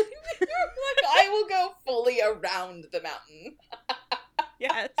 Like, I will go fully around the mountain.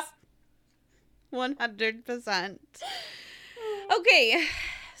 Yes. 100%. Okay.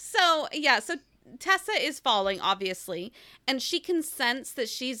 So Tessa is falling, obviously, and she can sense that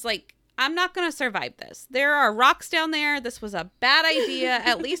she's like, I'm not going to survive this. There are rocks down there. This was a bad idea.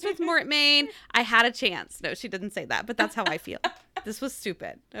 At least with Mortmain, I had a chance. No, she didn't say that, but that's how I feel. This was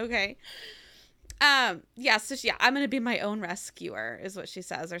stupid. Okay. I'm going to be my own rescuer is what she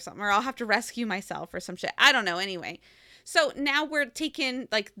says or something. Or I'll have to rescue myself or some shit. I don't know. Anyway. So now we're taken,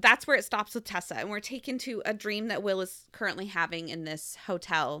 like, that's where it stops with Tessa. And we're taken to a dream that Will is currently having in this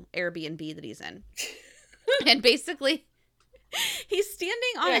hotel Airbnb that he's in. And basically, he's standing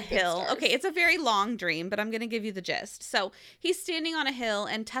on Yeah, a good hill. stars. Okay, it's a very long dream, but I'm going to give you the gist. So he's standing on a hill,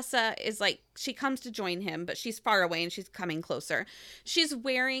 and Tessa is like, she comes to join him, but she's far away and she's coming closer. She's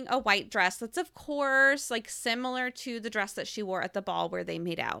wearing a white dress that's, of course, like similar to the dress that she wore at the ball where they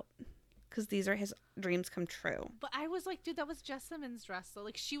made out. Because these are his dreams come true. But I was like, dude, that was Jessamine's dress. So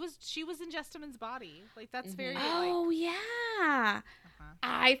like, she was in Jessamine's body. Like, that's very Oh, yeah. uh-huh.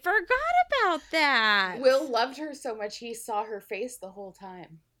 I forgot about that. Will loved her so much he saw her face the whole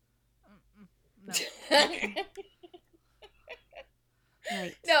time. No.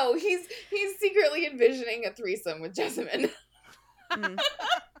 Right. No, he's secretly envisioning a threesome with Jessamine. Mm.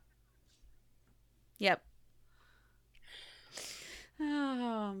 Yep.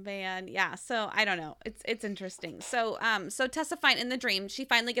 Oh man, yeah. So I don't know. It's interesting. So so Tessa in the dream, she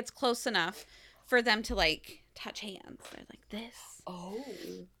finally gets close enough for them to like touch hands. They're like this. Oh.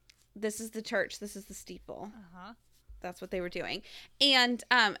 This is the church. This is the steeple. Uh-huh. That's what they were doing. And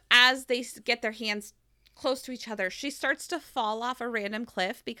as they get their hands close to each other. She starts to fall off a random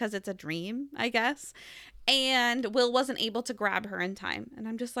cliff because it's a dream, I guess. And Will wasn't able to grab her in time. And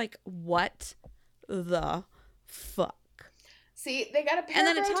I'm just like, what the fuck? See, they got a And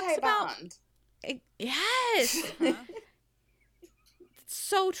then it parabro talks tie about- bond. Yes. Huh?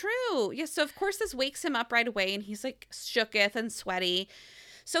 So true. Yeah, so of course this wakes him up right away and he's like shooketh and sweaty.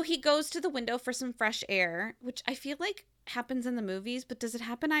 So he goes to the window for some fresh air, which I feel like happens in the movies, but does it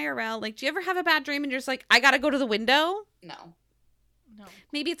happen IRL? Like, do you ever have a bad dream and you're just like, I gotta go to the window? No. No.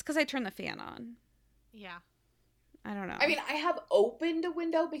 Maybe it's because I turned the fan on. Yeah. I don't know. I mean, I have opened a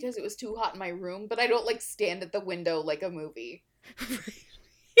window because it was too hot in my room, but I don't like stand at the window like a movie.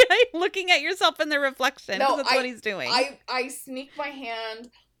 Yeah, looking at yourself in the reflection. No, 'Cause that's what he's doing. I sneak my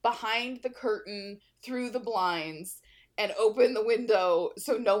hand behind the curtain through the blinds and open the window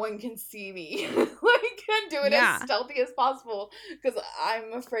so no one can see me. Like, and do it Yeah. as stealthy as possible because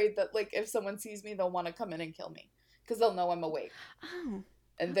I'm afraid that, like, if someone sees me, they'll want to come in and kill me because they'll know I'm awake Oh.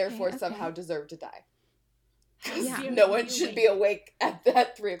 and Okay, therefore okay. somehow deserve to die. 'Cause Yeah. no one should be awake at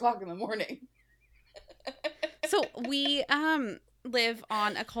that 3 o'clock in the morning. So we live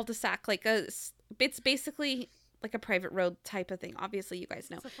on a cul-de-sac, like it's basically like a private road type of thing. Obviously, you guys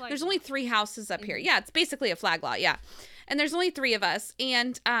know. It's a flag There's lot. only 3 houses up here. Mhm. Yeah, it's basically a flag lot. Yeah, and there's only 3 of us.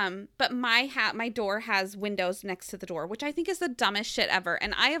 And but my door has windows next to the door, which I think is the dumbest shit ever.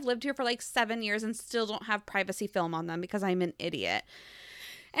 And I have lived here for like 7 years and still don't have privacy film on them because I'm an idiot.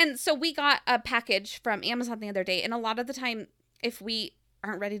 And so we got a package from Amazon the other day, and a lot of the time, if we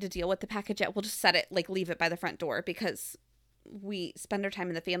aren't ready to deal with the package yet, we'll just set it, like leave it by the front door because we spend our time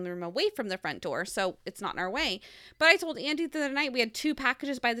in the family room away from the front door, so it's not in our way. But I told Andy the other night we had 2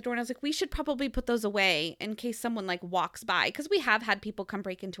 packages by the door, and I was like, we should probably put those away in case someone like walks by, because we have had people come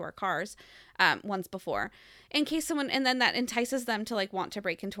break into our cars once before, in case someone, and then that entices them to like want to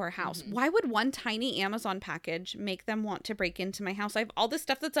break into our house. Mhm. Why would one tiny Amazon package make them want to break into my house? I have all this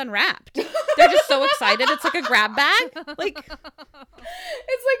stuff that's unwrapped. They're just so excited. It's like a grab bag. Like,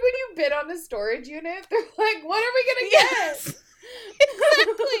 It's like when you bid on a storage unit, they're like, what are we going to yes,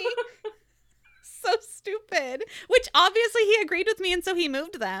 exactly. So stupid. Which obviously he agreed with me, and so he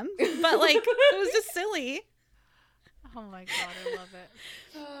moved them. But like, it was just silly. Oh my god, I love it.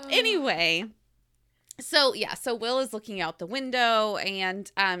 get? Anyway, so yeah, so Will is looking out the window, and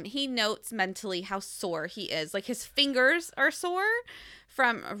he notes mentally how sore he is. Like his fingers are sore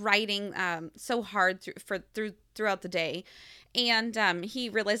from writing so hard throughout the day, and he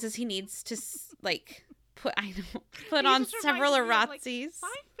realizes he needs to like put He on just several reminds me of, like, Arazzis.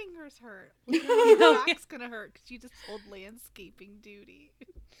 My fingers hurt. Oh, Your yeah. back's gonna hurt because you just hold landscaping duty.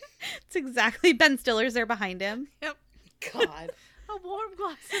 It's exactly Ben Stiller's there behind him. God. A warm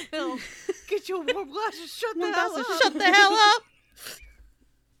glass of milk. Get you a warm glass and shut the hell up. Shut the hell up.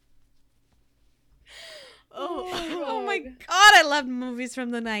 Oh my god, I love movies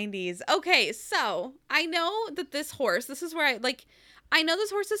from the 90s. Okay, so I know that this is where I know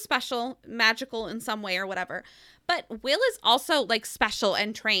this horse is special, magical in some way or whatever, but Will is also like special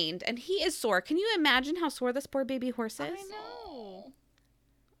and trained, and he is sore. Can you imagine how sore this poor baby horse is? I know.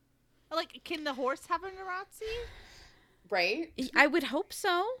 Like, can the horse have an Arazzi? Right? I would hope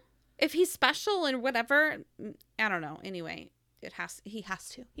so. If he's special and whatever, I don't know. Anyway, he has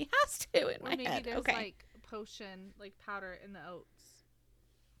to in Or my maybe head. there's Okay. like potion, like powder in the oats.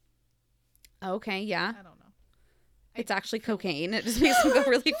 Okay, yeah. I don't know. It's actually cocaine. It just makes him go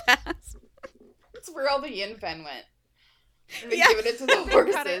really fast. That's where all the yin fen went. They Yeah. giving it to the They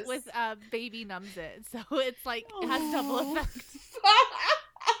horses. cut it with baby numbs it, so it's like it has double Oh. effect.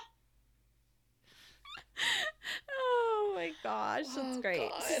 Oh my gosh, that's Oh, great.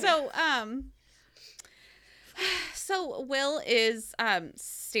 God. So Will is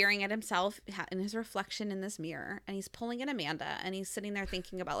staring at himself in his reflection in this mirror, and he's pulling at Amanda, and he's sitting there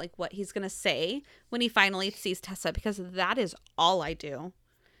thinking about like what he's gonna say when he finally sees Tessa, because that is all I do.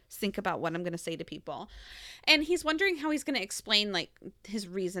 Is think about what I'm gonna say to people. And he's wondering how he's gonna explain like his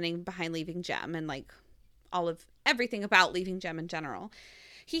reasoning behind leaving Jem and like everything about leaving Jem in general.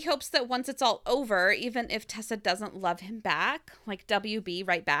 He hopes that once it's all over, even if Tessa doesn't love him back, like WB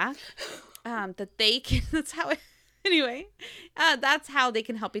right back, that they can, that's how they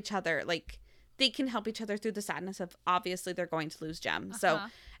can help each other. Like, they can help each other through the sadness of, obviously, they're going to lose Jem. So, Uh-huh.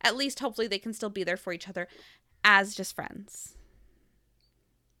 at least, hopefully, they can still be there for each other as just friends.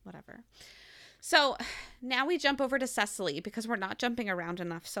 Whatever. So, now we jump over to Cecily, because we're not jumping around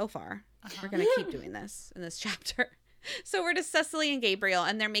enough so far. We're going to keep doing this in this chapter. So we're to Cecily and Gabriel,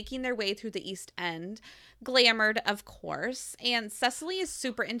 and they're making their way through the East End, glamored, of course. And Cecily is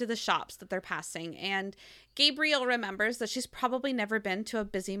super into the shops that they're passing, and Gabriel remembers that she's probably never been to a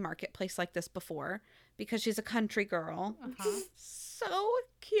busy marketplace like this before, because she's a country girl. Uh-huh. So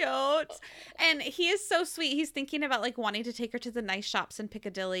cute. And he is so sweet. He's thinking about like wanting to take her to the nice shops in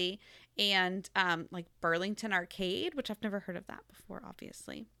Piccadilly and like Burlington Arcade, which I've never heard of that before,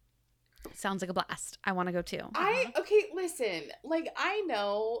 obviously. Sounds like a blast. I want to go too. Okay, listen. Like, I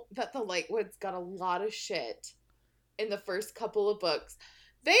know that the Lightwoods got a lot of shit in the first couple of books.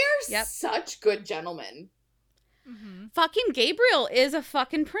 They are such good gentlemen. Mm-hmm. Fucking Gabriel is a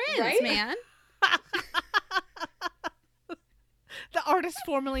fucking prince, Right? man. The artist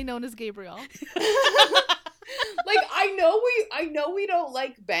formerly known as Gabriel. Like, I know we don't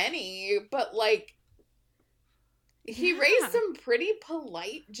like Benny, but like he raised some pretty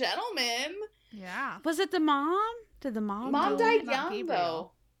polite gentlemen. Yeah. Was it the mom? Did the mom? Mom No, died not young Gabriel.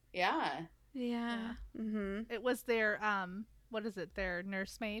 though. Yeah. Yeah. Mm-hmm. It was their what is it? Their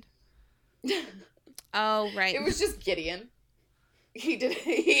nursemaid. Oh, right. It was just Gideon. He did. I was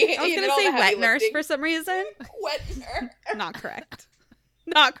he going did to all say the heavy wet nurse lifting. for some reason. Wet nurse. Not correct.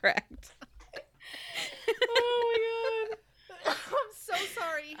 Not correct. Oh my god. I'm so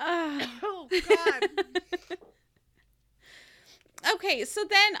sorry. Ah. Oh God. Okay, so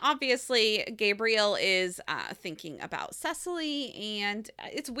then obviously Gabriel is thinking about Cecily, and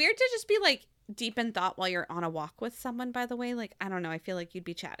it's weird to just be like deep in thought while you're on a walk with someone, by the way. Like, I don't know, I feel like you'd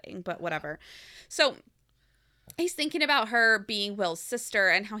be chatting, but whatever. So he's thinking about her being Will's sister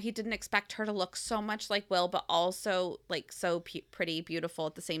and how he didn't expect her to look so much like Will, but also like so pretty, beautiful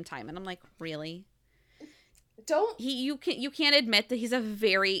at the same time. And I'm like, really? Don't. You can't admit that he's a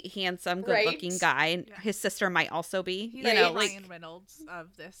very handsome, good-looking Right. guy, and Yeah. his sister might also be. He's You the know, like Ryan Reynolds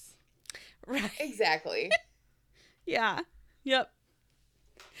of this. right. Exactly. Yeah. Yep.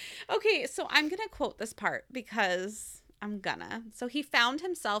 Okay, so I'm going to quote this part because I'm gonna. So he found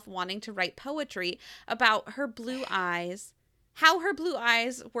himself wanting to write poetry about her blue eyes, how her blue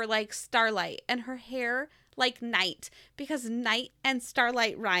eyes were like starlight and her hair like night, because night and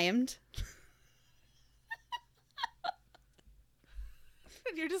starlight rhymed.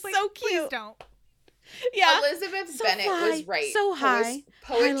 And you're just like, So please cute. don't. Yeah. Elizabeth So Bennet high, was right. so high,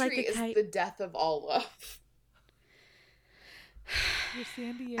 Poetry high like a is kite. the death of all love. Your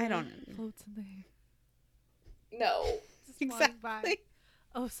sandy I air don't- floats in the air. No. Just flying by. Exactly.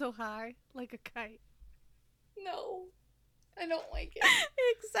 Oh, so high, like a kite. No. I don't like it.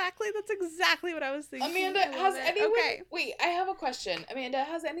 Exactly. That's exactly what I was thinking. Amanda, I love has it. anyone Okay. wait, I have a question. Amanda,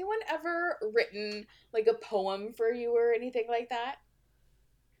 has anyone ever written like a poem for you or anything like that?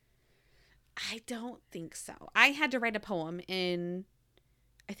 I don't think so. I had to write a poem in,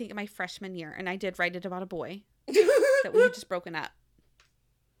 I think, in my freshman year, and I did write it about a boy that we had just broken up.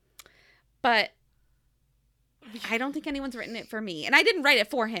 But I don't think anyone's written it for me. And I didn't write it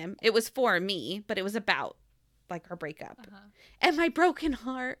for him. It was for me, but it was about, like, our breakup. Uh-huh. And my broken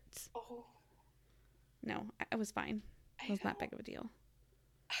heart. Oh, No, I was fine. It I was not know. big of a deal.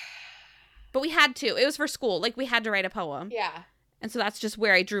 But we had to. It was for school. Like, we had to write a poem. Yeah. And so that's just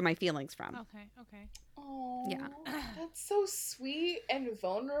where I drew my feelings from. Okay. Oh, Yeah. That's so sweet and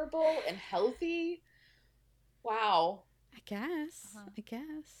vulnerable and healthy. Wow. I guess. Uh-huh. I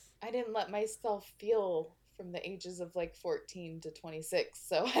guess. I didn't let myself feel from the ages of like 14 to 26,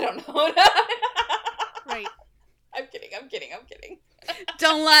 so I don't know. Right. I'm kidding.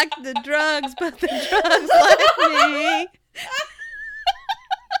 Don't like the drugs, but the drugs like me.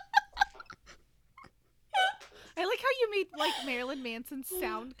 I like how you made like Marilyn Manson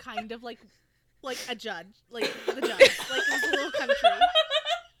sound kind of like a judge, like the judge, like it was a little country.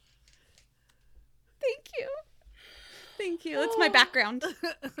 Thank you. It's my background.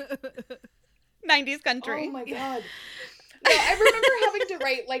 90s country. Oh my god. No, I remember having to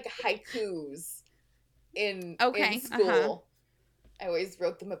write like haikus in school. uh-huh. I always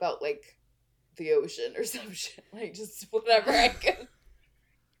wrote them about like the ocean or some shit, like just whatever I could.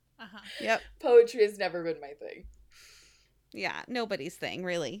 Uh-huh. Yep. Poetry has never been my thing. Yeah, nobody's thing,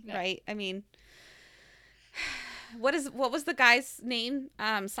 really, No. right? I mean, what was the guy's name?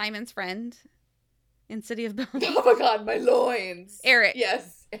 Simon's friend in City of Bones. Oh my god, my loins. Eric.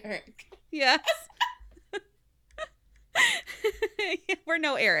 Yes, Eric. Yes. We're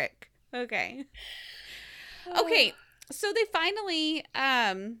no Eric. Okay. Okay. So they finally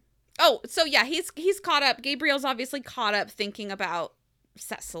he's caught up. Gabriel's obviously caught up thinking about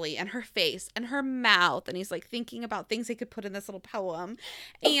Cecily and her face and her mouth, and he's like thinking about things he could put in this little poem.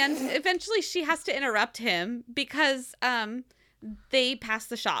 And eventually she has to interrupt him because they passed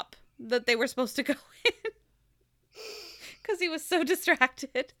the shop that they were supposed to go in because he was so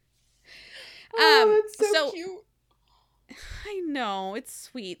distracted. Oh, that's so so- cute. I know, it's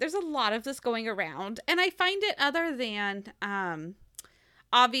sweet. There's a lot of this going around, and I find it, other than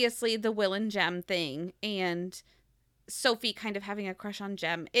obviously the Will and Jem thing and Sophie kind of having a crush on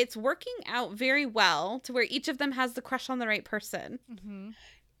Jem, it's working out very well to where each of them has the crush on the right person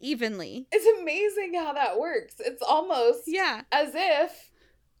evenly. It's amazing how that works. It's almost as if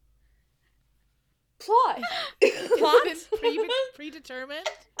plot. Plot? Predetermined?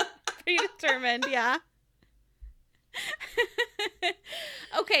 Predetermined, yeah.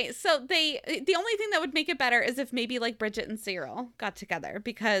 Okay, so the only thing that would make it better is if maybe like Bridget and Cyril got together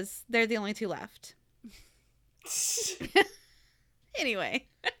because they're the only two left. Anyway.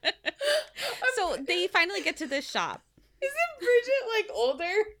 So they finally get to this shop. Isn't Bridget like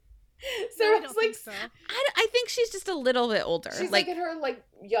older? No, I don't think so. I think she's just a little bit older. She's like in her like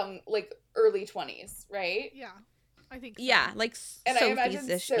young, like early 20s, right? Yeah, I think so. Yeah, like And Sophie's I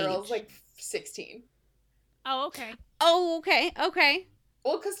imagine Cyril's age. like 16. Oh, okay. Oh, okay.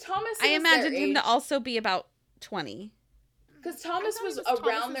 Well, because Thomas I imagined him to also be about 20. Because Thomas I was thought it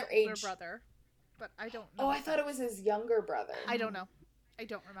around Thomas's their older age. brother, but I don't know. Oh, I thought it was his younger brother. I don't know. I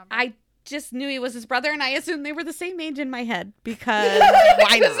don't remember. I just knew he was his brother, and I assumed they were the same age in my head because why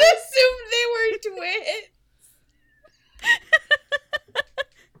I not? just assumed they were twins.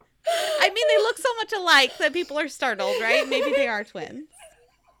 I mean, they look so much alike that people are startled, right? Maybe they are twins.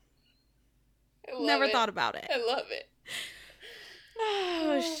 I love Never it. thought about it. I love it.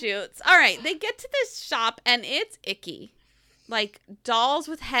 Oh, shoots. All right, they get to this shop, and it's icky. Like, dolls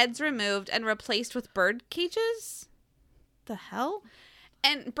with heads removed and replaced with bird cages? The hell?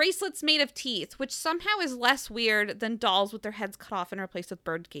 And bracelets made of teeth, which somehow is less weird than dolls with their heads cut off and replaced with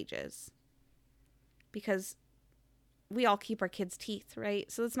bird cages. Because we all keep our kids' teeth,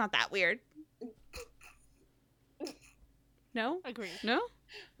 right? So it's not that weird. No? Agreed. No?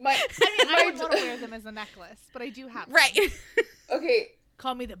 I wouldn't want to wear them as a necklace, but I do have them. Right. Okay,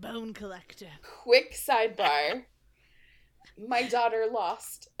 Call me the bone collector. quick sidebar. My daughter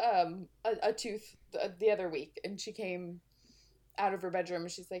lost a tooth the other week, and she came out of her bedroom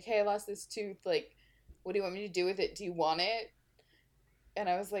and she's like, "Hey, I lost this tooth. Like, what do you want me to do with it? Do you want it?" And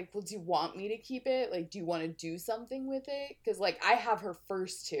I was like, "Well, do you want me to keep it? Like, do you want to do something with it? Because like I have her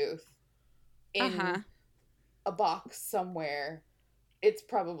first tooth in a box somewhere. It's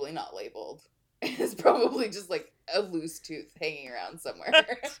probably not labeled. It's probably just like a loose tooth hanging around somewhere."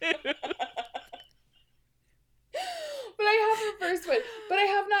 But I have her first one. But I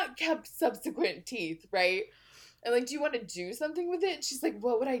have not kept subsequent teeth, right? And like, "Do you want to do something with it?" And she's like,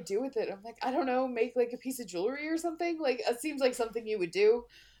 "What would I do with it?" I'm like, "I don't know, make like a piece of jewelry or something." Like, it seems like something you would do,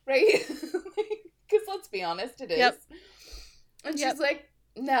 right? Because let's be honest, it is. Yep. And she's like,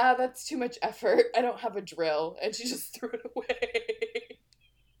 "Nah, that's too much effort. I don't have a drill." And she just threw it away.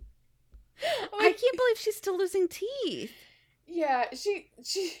 I can't believe she's still losing teeth. Yeah, she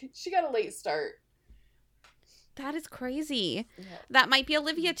got a late start. That is crazy. Yeah. That might be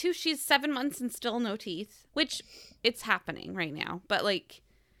Olivia too. She's 7 months and still no teeth, which it's happening right now. But like,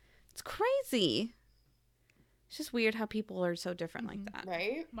 it's crazy. It's just weird how people are so different like that.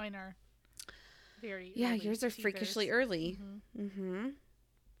 Right? Mine are very Yeah, early yours are teethers. freakishly early. Mhm. Mm-hmm.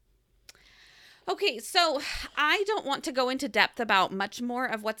 Okay, so I don't want to go into depth about much more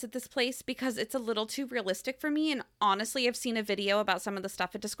of what's at this place because it's a little too realistic for me. And honestly, I've seen a video about some of the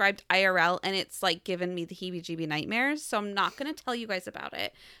stuff it described IRL, and it's like given me the heebie-jeebie nightmares. So I'm not going to tell you guys about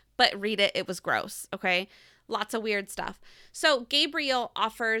it, but read it. It was gross, okay? Lots of weird stuff. So Gabriel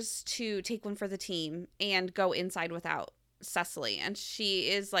offers to take one for the team and go inside without Cecily, and she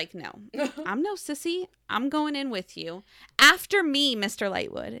is like, "No, I'm no sissy. I'm going in with you. After me, Mr.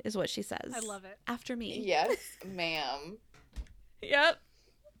 Lightwood," is what she says. I love it. After me. Yes, ma'am. Yep.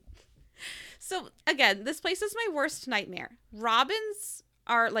 So again, this place is my worst nightmare. Robins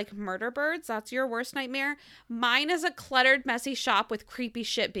are like murder birds. That's your worst nightmare. Mine is a cluttered, messy shop with creepy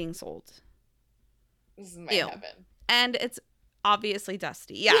shit being sold. This is my Ew. heaven. And it's obviously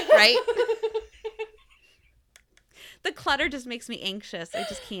dusty. Yeah, right? The clutter just makes me anxious. I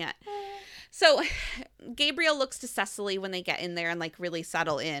just can't. So Gabriel looks to Cecily when they get in there and like really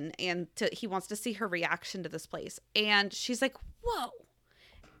settle in, and he wants to see her reaction to this place. And she's like, "Whoa."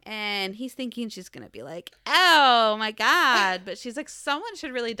 And he's thinking she's going to be like, "Oh my God." But she's like, "Someone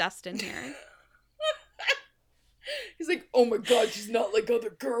should really dust in here." He's like, "Oh my God, she's not like other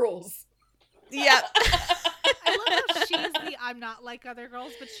girls." Yep. I love how she's the I'm not like other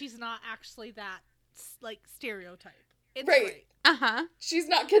girls, but she's not actually that like stereotype. It's Right. great. Uh-huh. She's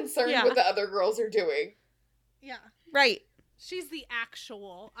not concerned Yeah. what the other girls are doing. Yeah. Right. She's the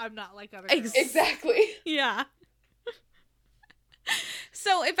actual I'm not like other girls. Ex- Exactly. Yeah.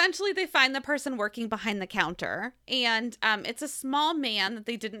 So eventually they find the person working behind the counter, and it's a small man that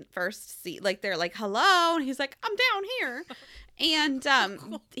they didn't first see. Like, they're like, hello, and he's like, I'm down here. And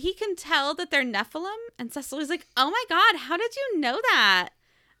he can tell that they're Nephilim, and Cecily's like, oh my God, how did you know that?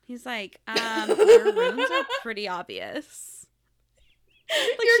 He's like, their runes are pretty obvious.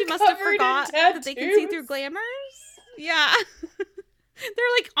 Like, You're she must have covered in forgot that they can see through tattoos. glamours. Yeah.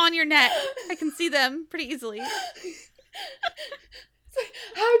 They're like on your neck. I can see them pretty easily. It's like,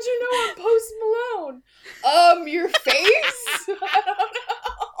 how'd you know I'm Post Malone? Your face? I don't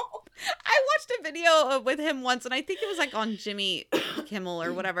know. I watched a video with him once, and I think it was like on Jimmy Kimmel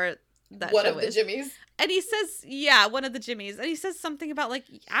or whatever that One show of the is. Jimmies. And he says, yeah, one of the Jimmys. And he says something about like,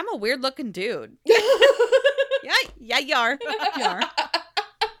 I'm a weird looking dude. Yeah, you are. You are.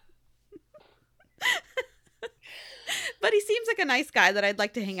 But he seems like a nice guy that I'd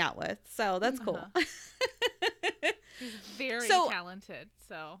like to hang out with. So that's cool. He's very So- talented.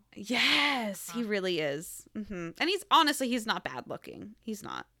 So Yes, he really is. And he's not bad looking. He's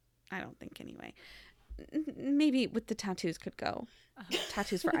not. I don't think anyway. Maybe with the tattoos could go.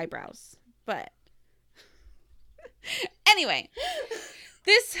 Tattoos for eyebrows. But anyway,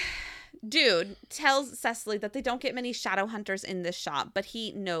 this dude tells Cecily that they don't get many shadow hunters in this shop, but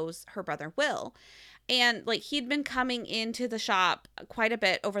he knows her brother will. And like, he'd been coming into the shop quite a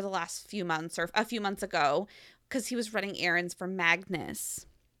bit over the last few months, or a few months ago, because he was running errands for Magnus.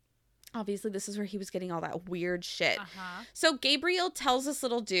 Obviously, this is where he was getting all that weird shit. So Gabriel tells this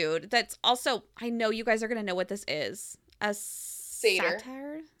little dude that's also, I know you guys are going to know what this is. A Satyr.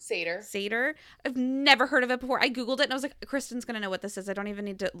 Satyr. I've never heard of it before. I Googled it and I was like, Kristen's going to know what this is. I don't even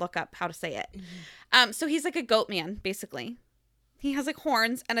need to look up how to say it. So he's like a goat man, basically. He has like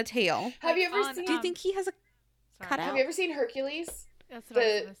horns and a tail. Have you ever on, seen? Do you think he has a cutout? Have you ever seen Hercules? That's what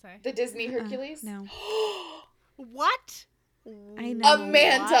I was gonna say. The Disney Hercules? No. What? I know.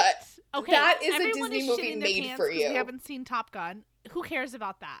 Amanda, What? Okay, that is a everyone Disney is movie shitting their made pants for 'cause you. We haven't seen Top Gun. Who cares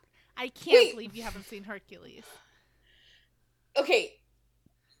about that? I can't Wait. believe you haven't seen Hercules. Okay,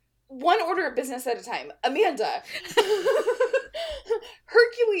 one order of business at a time. Amanda,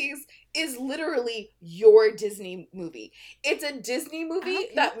 Hercules is literally your Disney movie. It's a Disney movie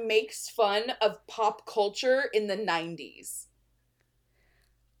Okay. that makes fun of pop culture in the 90s.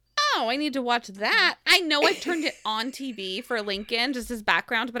 Oh, I need to watch that. I know I've turned it on TV for Lincoln, just as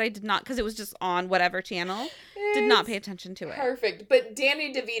background, but I did not, because it was just on whatever channel. Did not pay attention to it. Perfect. But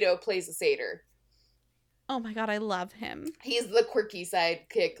Danny DeVito plays a satyr. Oh my God, I love him. He's the quirky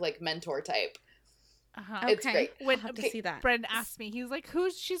sidekick, like mentor type. It's great. I'll have to see that. Brendan asked me, he's like,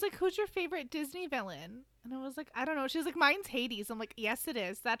 she's like, who's your favorite Disney villain? And I was like, I don't know. She's like, mine's Hades. I'm like, yes, it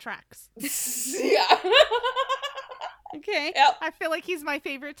is. That tracks. Yeah. Okay. Yep. I feel like he's my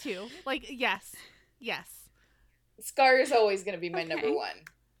favorite too. Like, yes. Scar is always going to be my Okay. number one,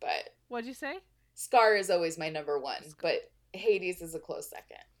 but What'd you say? Scar is always my number one, but Hades is a close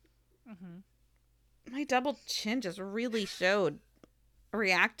second. My double chin just really showed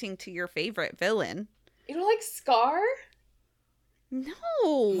reacting to your favorite villain. You don't like Scar? No.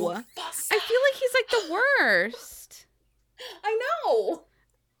 Mufasa. I feel like he's like the worst. I know.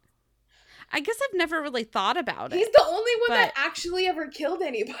 I guess I've never really thought about He's it. the only one that but- actually ever killed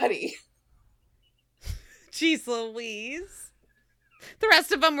anybody. Jeez Louise. The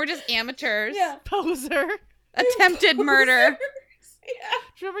rest of them were just amateurs. Yeah. Poser. Attempted murder. Yeah.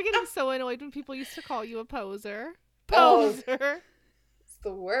 Do you remember getting so annoyed when people used to call you a poser? Oh. Poser. It's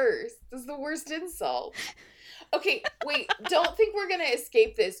the worst. This is the worst insult. Okay, wait. Don't think we're going to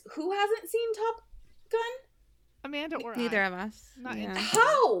escape this. Who hasn't seen Top Gun? Amanda or Neither I. of us. Not Yeah. interested.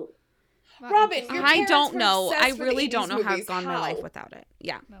 How? Not Robin, interested. your I parents don't were know. I obsessed with really 80s don't know how movies. I've gone my life How? without it.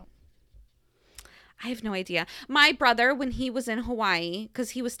 Yeah. No. I have no idea. My brother, when he was in Hawaii,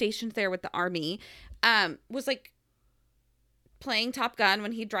 because he was stationed there with the army, was like playing Top Gun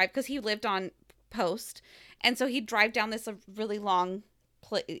when he'd drive, because he lived on post. And so he'd drive down this really long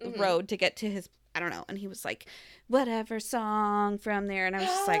road to get to his, I don't know. And he was like, whatever song from there. And I was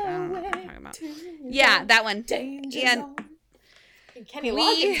just like, I don't know what you're talking about. Yeah, that one. Danger And Zone. And Kenny we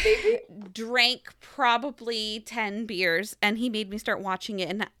Loggins, baby. drank probably 10 beers, and he made me start watching it,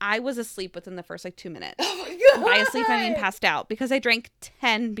 and I was asleep within the first 2 minutes. Oh my god. By asleep, I mean passed out, because I drank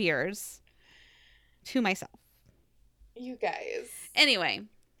 10 beers to myself. You guys. Anyway.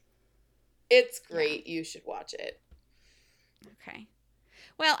 It's great. You should watch it. Okay.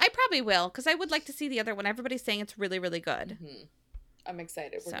 Well, I probably will, because I would like to see the other one. Everybody's saying it's really, really good. Mhm. I'm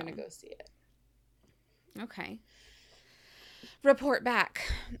excited. We're So. going to go see it. Okay. Report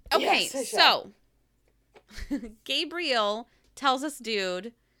back. Okay, Yes, I so Gabriel tells this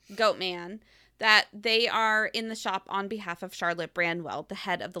dude, Goat Man, that they are in the shop on behalf of Charlotte Branwell, the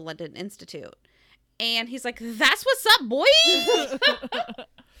head of the London Institute. And he's like, that's what's up, boy.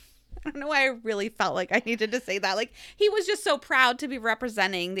 I don't know why I really felt like I needed to say that. Like, he was just so proud to be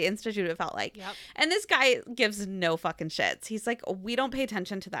representing the Institute, it felt like. Yep. And this guy gives no fucking shits. He's like, we don't pay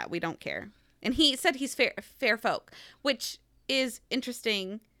attention to that. We don't care. And he said he's fair folk, which is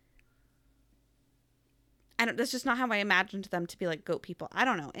interesting. That's just not how I imagined them to be, like, goat people. I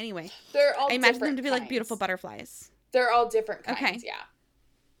don't know. Anyway. They're all I imagined them to be kinds. like beautiful butterflies. They're all different kinds, Okay. yeah.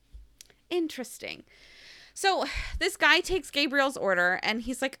 Interesting. So this guy takes Gabriel's order and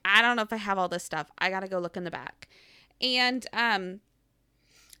he's like, I don't know if I have all this stuff. I gotta go look in the back. And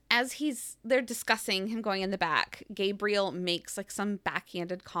as they're discussing him going in the back, Gabriel makes like some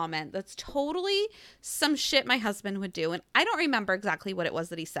backhanded comment that's totally some shit my husband would do. And I don't remember exactly what it was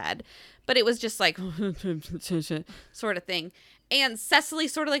that he said, but it was just like sort of thing. And Cecily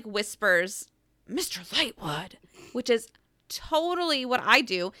sort of like whispers, Mr. Lightwood, which is totally what I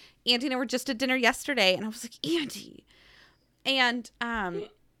do. Andy and I were just at dinner yesterday and I was like, Andy. And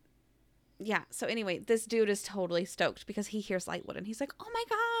yeah, so anyway, this dude is totally stoked because he hears Lightwood and he's like, oh my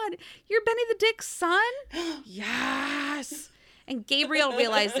God, you're Benny the Dick's son? Yes. And Gabriel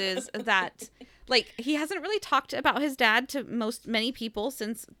realizes that, like, he hasn't really talked about his dad to many people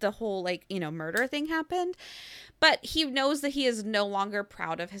since the whole, like, you know, murder thing happened. But he knows that he is no longer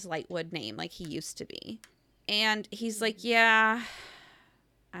proud of his Lightwood name like he used to be. And he's like, yeah,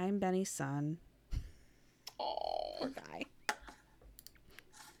 I'm Benny's son. Oh, Poor guy.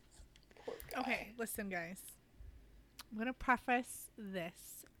 Okay, listen, guys. I'm going to preface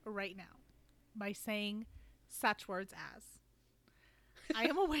this right now by saying such words as, I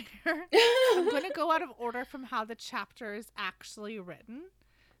am aware I'm going to go out of order from how the chapter is actually written,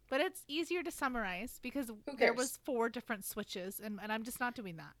 but it's easier to summarize because there was 4 different switches, and I'm just not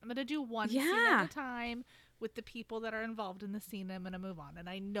doing that. I'm going to do one scene at a time with the people that are involved in the scene. I'm going to move on. And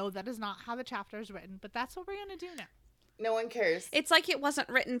I know that is not how the chapter is written, but that's what we're going to do now. no one cares. It's like it wasn't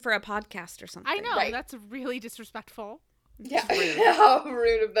written for a podcast or something. I know. Right. That's really disrespectful. Yeah, how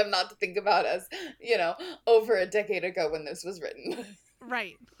rude of them not to think about us, you know, over a decade ago when this was written.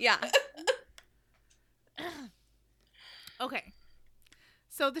 Right. Yeah. Okay.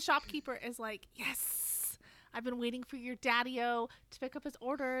 So the shopkeeper is like, yes, I've been waiting for your daddy-o to pick up his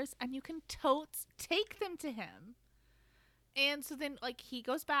orders, and you can totes take them to him. And so then, like, he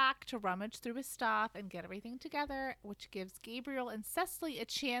goes back to rummage through his stuff and get everything together, which gives Gabriel and Cecily a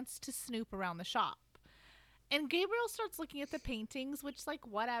chance to snoop around the shop. And Gabriel starts looking at the paintings, which, like,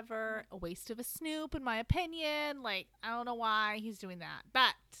 whatever, a waste of a snoop, in my opinion. Like, I don't know why he's doing that.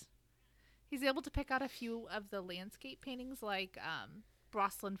 But he's able to pick out a few of the landscape paintings, like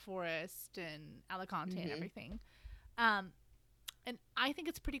Brossland Forest and Alicante and everything. And I think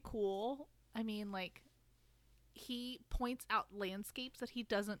it's pretty cool. I mean, like, he points out landscapes that he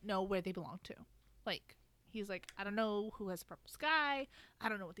doesn't know where they belong to. Like, he's like, I don't know who has purple sky. I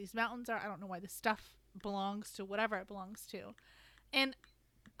don't know what these mountains are. I don't know why this stuff belongs to whatever it belongs to. And,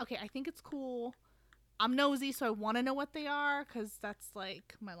 okay, I think it's cool. I'm nosy, so I want to know what they are because that's,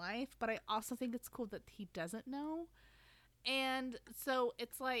 like, my life. But I also think it's cool that he doesn't know. And so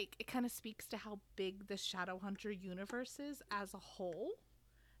it's, like, it kind of speaks to how big the Shadowhunter universe is as a whole.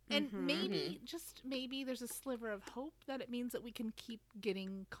 And maybe, just maybe, there's a sliver of hope that it means that we can keep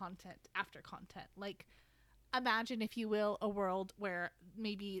getting content after content. Like, imagine, if you will, a world where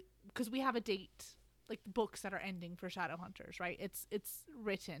maybe, because we have a date, like books that are ending for Shadowhunters, right? It's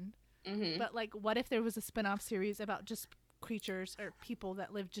written. But, like, what if there was a spin-off series about just creatures or people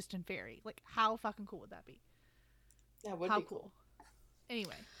that live just in fairy? Like, how fucking cool would that be? That would How be cool.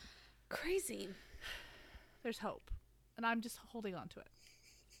 Anyway. Crazy. There's hope. And I'm just holding on to it.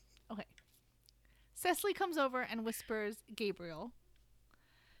 Okay. Cecily comes over and whispers Gabriel.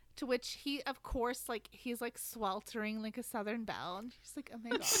 To which he, of course, like, he's, like, sweltering like a Southern belle. And she's like, oh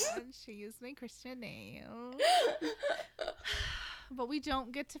my God, she used my Christian name. But we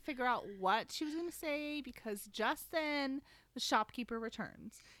don't get to figure out what she was going to say because just then the shopkeeper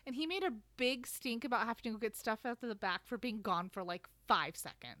returns. And he made a big stink about having to go get stuff out of the back for being gone for, like, 5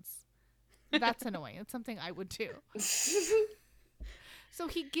 seconds. That's annoying. It's something I would too. So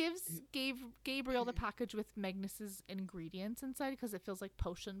he gave Gabriel the package with Magnus's ingredients inside because it feels like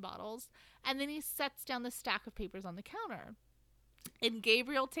potion bottles. And then he sets down the stack of papers on the counter. And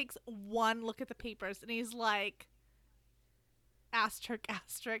Gabriel takes one look at the papers and he's like, asterisk,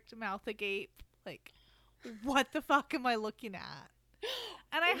 asterisk, mouth agape. Like, what the fuck am I looking at?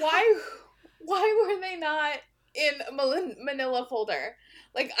 And Why were they not in manila folder.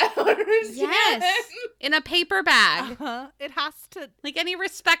 Like, I don't understand. Yes. In a paper bag. It has to. Like any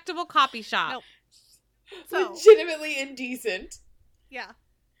respectable copy shop. Nope. So, Legitimately indecent. yeah.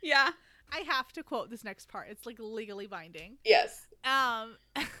 Yeah. I have to quote this next part. It's like legally binding. Yes.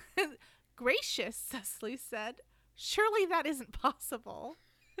 Gracious, Cecily said. Surely that isn't possible.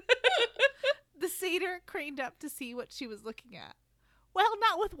 The satyr craned up to see what she was looking at. Well,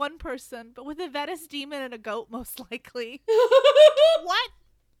 not with one person, but with a Venus demon and a goat, most likely. What?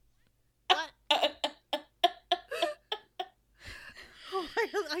 What? Oh my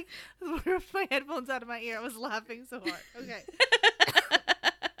God, I ripped my headphones out of my ear. I was laughing so hard. Okay.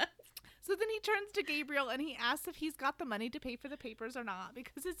 So then he turns to Gabriel and he asks if he's got the money to pay for the papers or not,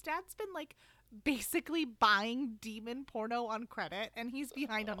 because his dad's been like basically buying demon porno on credit and he's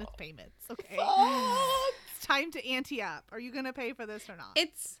behind on his payments. Okay. It's time to ante up. Are you going to pay for this or not?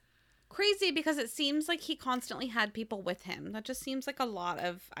 It's crazy because it seems like he constantly had people with him. That just seems like a lot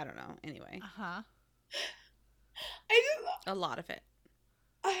of, I don't know. Anyway. Uh-huh. A lot of it.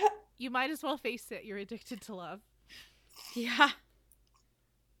 You might as well face it. You're addicted to love. Yeah.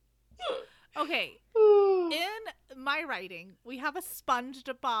 Okay. In my writing, we have a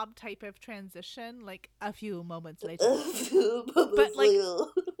SpongeBob type of transition, like a few moments later. But like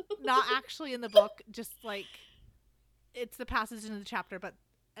not actually in the book, just like it's the passage in the chapter, but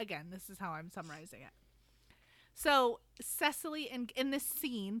again, this is how I'm summarizing it. So Cecily and in this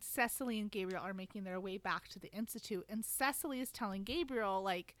scene, Cecily and Gabriel are making their way back to the Institute, and Cecily is telling Gabriel,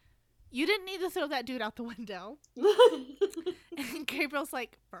 like, you didn't need to throw that dude out the window. And Gabriel's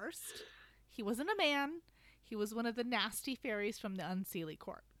like, first, he wasn't a man. He was one of the nasty fairies from the Unseelie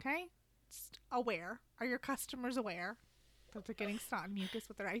Court, okay? Just aware. Are your customers aware that they're getting snot and mucus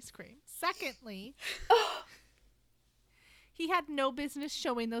with their ice cream? Secondly, he had no business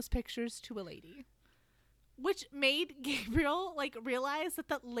showing those pictures to a lady. Which made Gabriel, like, realize that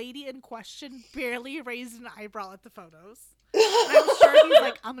the lady in question barely raised an eyebrow at the photos. And I'm sure he's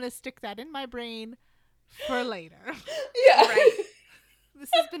like, I'm going to stick that in my brain for later. Yeah. Right. This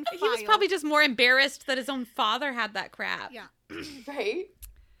has been filed. He was probably just more embarrassed that his own father had that crap. Yeah. Right?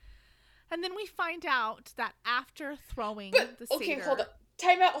 And then we find out that after throwing But, the okay, satyr... hold on.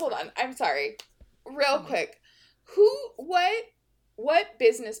 Time out, hold on. I'm sorry. Real me. quick. What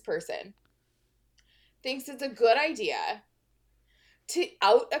business person thinks it's a good idea to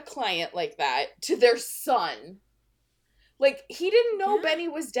out a client like that to their son? Like, he didn't know Yeah. Benny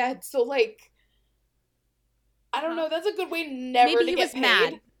was dead, so, like, I don't Uh-huh. know. That's a good way never Maybe to he get was paid.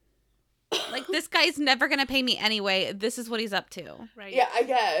 mad. Like, this guy's never going to pay me anyway. This is what he's up to. Right. Yeah, I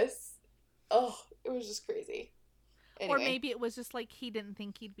guess. Oh, it was just crazy. Anyway. Or maybe it was just like he didn't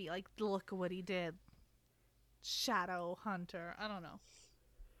think he'd be like, look at what he did. Shadow hunter. I don't know.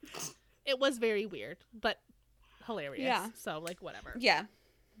 It was very weird, but hilarious. Yeah. So, like, whatever. Yeah.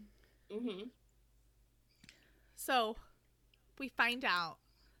 Mm-hmm. So, we find out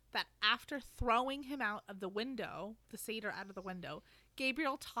that after throwing him out of the window, the satyr out of the window,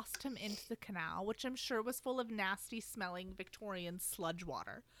 Gabriel tossed him into the canal, which I'm sure was full of nasty smelling Victorian sludge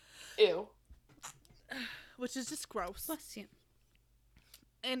water, Ew. which is just gross. Bless you.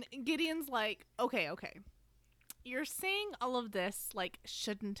 And Gideon's like, okay. You're saying all of this, like,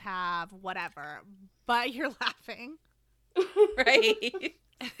 shouldn't have, whatever, but you're laughing. Right.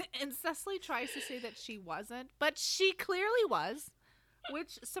 And Cecily tries to say that she wasn't, but she clearly was,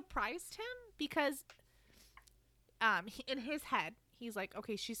 which surprised him because in his head, he's like,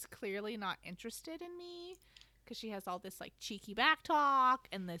 okay, she's clearly not interested in me because she has all this, like, cheeky back talk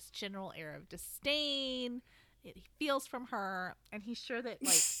and this general air of disdain he feels from her, and he's sure that,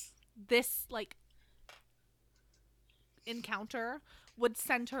 like, this, like, encounter would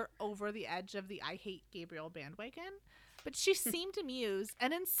send her over the edge of the I hate Gabriel bandwagon. But she seemed amused,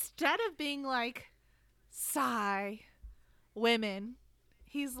 and instead of being like, sigh, women,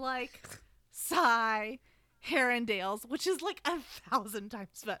 he's like, sigh, Herondales, which is like 1,000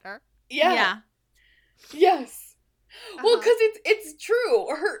 times better. Yeah. Yes. Well, because it's true.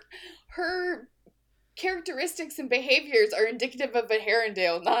 Her characteristics and behaviors are indicative of a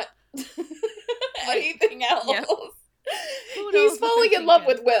Herondale, not anything else. Yeah. Who knows He's what falling they're in love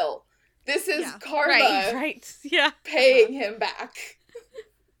thinking. with Will. This is Yeah. karma Right. Yeah. paying him back.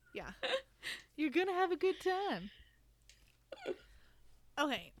 Yeah. You're going to have a good time.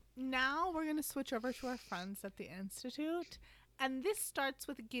 Okay. Now we're going to switch over to our friends at the Institute. And this starts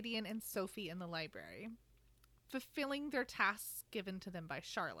with Gideon and Sophie in the library, fulfilling their tasks given to them by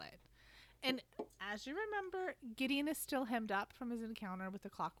Charlotte. And as you remember, Gideon is still hemmed up from his encounter with the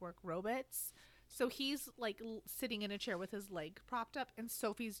clockwork robots. So he's, like, sitting in a chair with his leg propped up, and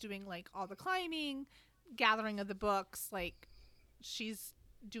Sophie's doing, like, all the climbing, gathering of the books, like she's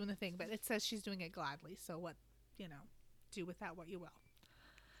doing the thing, but it says she's doing it gladly. So what, do with that what you will.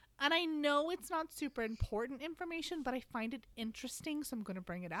 And I know it's not super important information, but I find it interesting, so I'm going to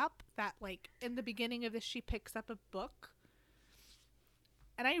bring it up. That, like, in the beginning of this, she picks up a book.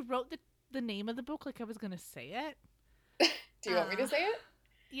 And I wrote the name of the book like I was going to say it. Do you want me to say it?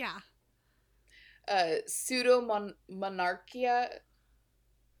 Yeah. Pseudomonarchia.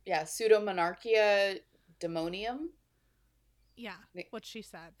 Yeah, Pseudomonarchia Demonium. Yeah, what she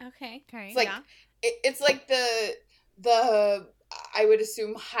said. Okay. Okay. It's like, it's like the I would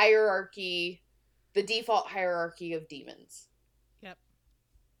assume hierarchy, the default hierarchy of demons. Yep.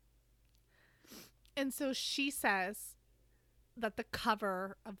 And so she says that the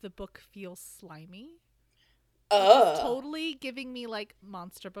cover of the book feels slimy. It's totally giving me like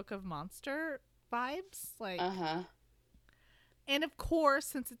Monster Book of Monster vibes. Like, and of course,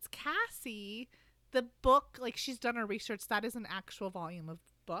 since it's Cassie, the book, like she's done her research, that is an actual volume of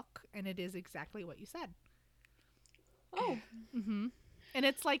book, and it is exactly what you said. Oh. Mm-hmm. And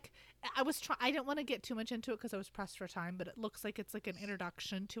it's like, I didn't want to get too much into it because I was pressed for time, but it looks like it's like an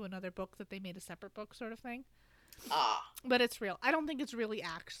introduction to another book that they made a separate book sort of thing. But it's real. I don't think it's really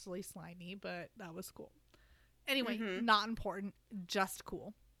actually slimy, but that was cool. Anyway, not important, just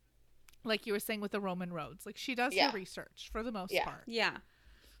cool. Like you were saying with the Roman roads. Like she does her research for the most part. Yeah.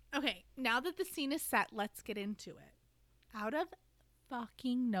 Okay, now that the scene is set, let's get into it. Out of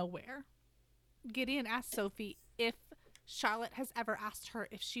fucking nowhere, Gideon asks Sophie if Charlotte has ever asked her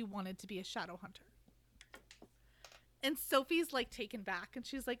if she wanted to be a shadow hunter. And Sophie's like taken back and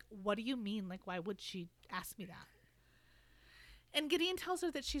she's like, what do you mean? Like, why would she ask me that? And Gideon tells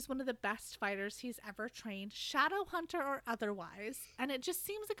her that she's one of the best fighters he's ever trained, shadow hunter or otherwise. And it just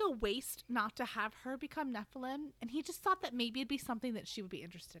seems like a waste not to have her become Nephilim. And he just thought that maybe it'd be something that she would be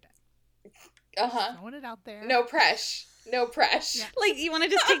interested in. Throwing it out there. No press. No press. Yeah. Like, you want to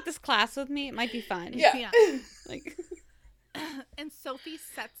just take this class with me? It might be fun. Yeah. Like, and Sophie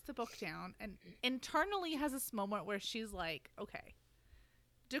sets the book down and internally has this moment where she's like, okay,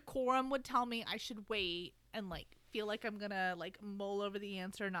 decorum would tell me I should wait and like feel like I'm gonna like mull over the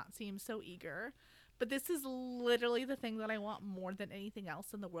answer, not seem so eager. But this is literally the thing that I want more than anything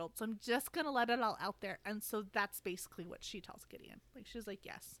else in the world. So I'm just gonna let it all out there. And so that's basically what she tells Gideon. Like she's like,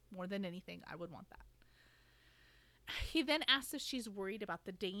 yes, more than anything, I would want that. He then asks if she's worried about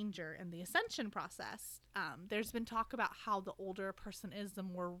the danger in the ascension process. There's been talk about how the older a person is, the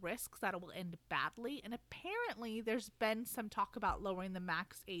more risks that it will end badly. And apparently there's been some talk about lowering the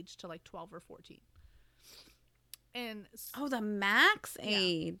max age to like 12 or 14. And the max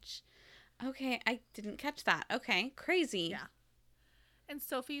age. Okay, I didn't catch that. Okay, crazy. Yeah. And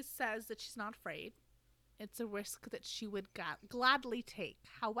Sophie says that she's not afraid. It's a risk that she would gladly take.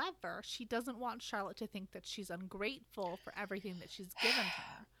 However, she doesn't want Charlotte to think that she's ungrateful for everything that she's given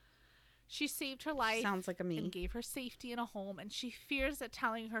her. She saved her life. Sounds like a me. And gave her safety in a home, and she fears that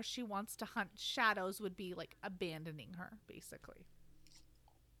telling her she wants to hunt shadows would be like abandoning her, basically.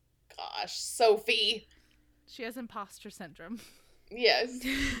 Gosh, Sophie. She has imposter syndrome. Yes.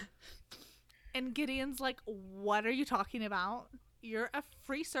 And Gideon's like, what are you talking about? You're a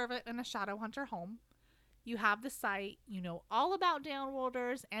free servant in a shadow hunter home. You have the sight. You know all about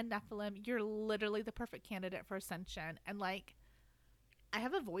Downworlders and Nephilim. You're literally the perfect candidate for Ascension. And, like, I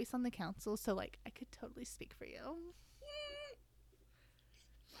have a voice on the council, so, like, I could totally speak for you.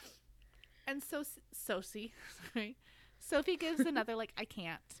 And Sophie gives another, like, I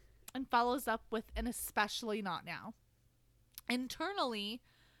can't. And follows up with an especially not now. Internally,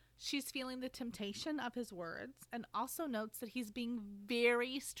 she's feeling the temptation of his words and also notes that he's being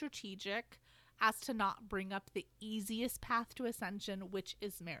very strategic as to not bring up the easiest path to ascension, which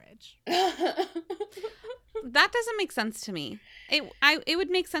is marriage. That doesn't make sense to me. It would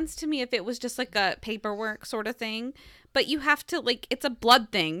make sense to me if it was just like a paperwork sort of thing, but you have to, like, it's a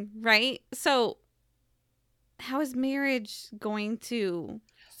blood thing, right? So how is marriage going to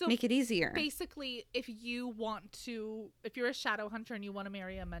make it easier? Basically, if you're a shadow hunter and you want to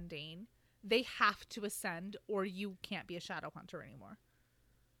marry a mundane, they have to ascend or you can't be a shadow hunter anymore.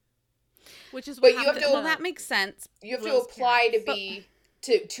 Which is what well, that makes sense. You have to apply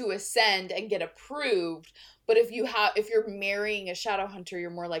to ascend and get approved. But if you're marrying a shadow hunter,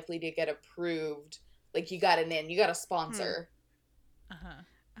 you're more likely to get approved. Like you got an in, you got a sponsor.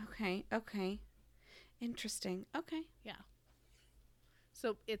 Okay. Interesting. Okay. Yeah.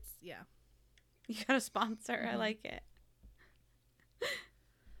 So it's You got a sponsor. I like it.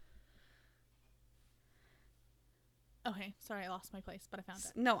 Okay, sorry, I lost my place, but I found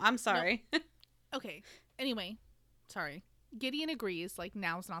it. No, I'm sorry. No. Okay, anyway, sorry. Gideon agrees, like,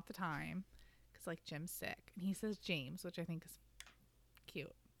 now's not the time. because like Jim's sick, and he says James, which I think is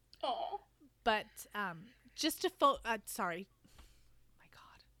cute. Oh. But just to sorry, my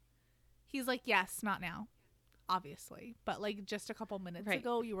God, he's like, yes, not now, obviously, but like just a couple minutes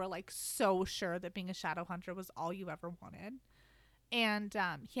ago, you were like so sure that being a shadow hunter was all you ever wanted, and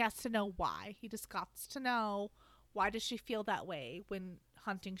he has to know why. He just got to know, why does she feel that way when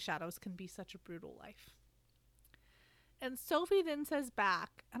hunting shadows can be such a brutal life? And Sophie then says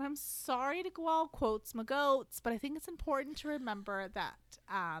back, and I'm sorry to go all quotes my goats, but I think it's important to remember that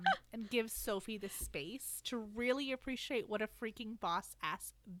and give Sophie the space to really appreciate what a freaking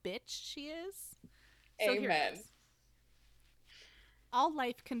boss-ass bitch she is. So Amen. All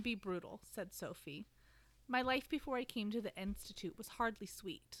life can be brutal, said Sophie. My life before I came to the Institute was hardly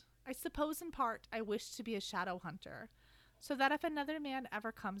sweet. I suppose in part I wished to be a shadow hunter, so that if another man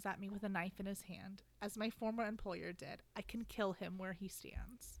ever comes at me with a knife in his hand, as my former employer did, I can kill him where he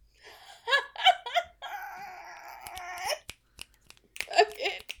stands.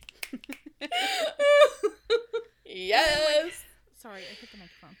 Okay. Yes. Sorry, I hit the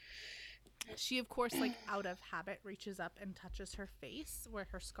microphone. She, of course, like out of habit, reaches up and touches her face where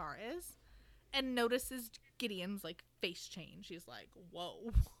her scar is and notices Gideon's like face change. He's like,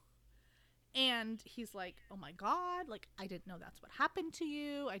 whoa. And he's like, oh my God, like, I didn't know that's what happened to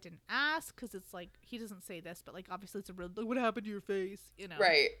you. I didn't ask, because it's like, he doesn't say this, but like, obviously it's a real, like, what happened to your face, you know?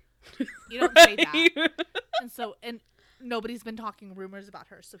 Right. You don't say that. And nobody's been talking rumors about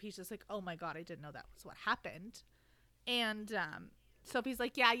her. So he's just like, oh my God, I didn't know that was what happened. And Sophie's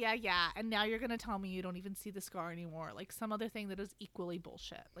like, yeah. And now you're going to tell me you don't even see the scar anymore. Like some other thing that is equally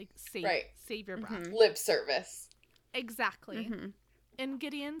bullshit. Like, save your breath. Lip service. Exactly. And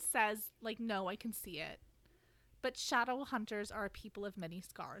Gideon says, like, no, I can see it. But shadow hunters are a people of many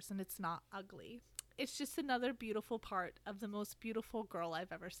scars, and it's not ugly. It's just another beautiful part of the most beautiful girl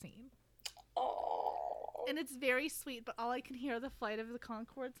I've ever seen. Oh. And it's very sweet, but all I can hear are the flight of the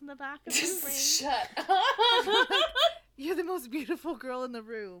Concords in the back of the ring. Shut up. Like, you're the most beautiful girl in the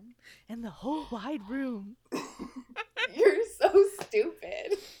room. In the whole wide room. You're so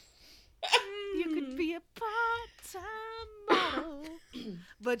stupid. You could be a part-time model,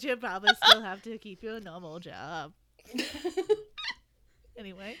 but you probably still have to keep your normal job.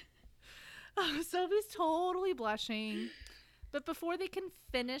 Anyway, Sophie's totally blushing. But before they can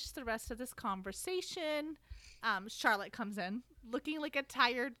finish the rest of this conversation, Charlotte comes in looking like a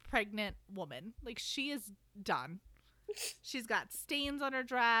tired, pregnant woman. Like, she is done. She's got stains on her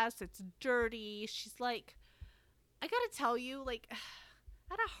dress. It's dirty. She's like, I gotta tell you, like, I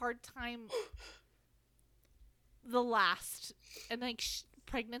had a hard time the last, and like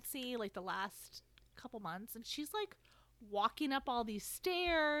pregnancy, like the last couple months. And she's like walking up all these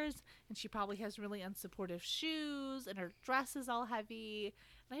stairs, and she probably has really unsupportive shoes, and her dress is all heavy.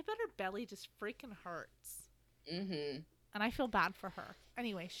 And I bet her belly just freaking hurts. And I feel bad for her.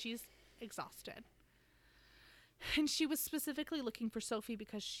 Anyway, she's exhausted. And she was specifically looking for Sophie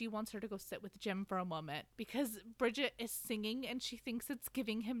because she wants her to go sit with Jim for a moment because Bridget is singing and she thinks it's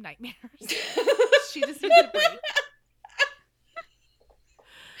giving him nightmares. She just needs a break.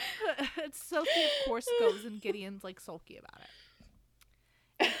 Sophie, of course, goes and Gideon's like sulky about it.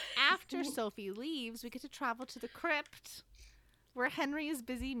 And after Sophie leaves, we get to travel to the crypt where Henry is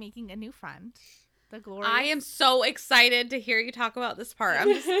busy making a new friend. The glorious... I am so excited to hear you talk about this part.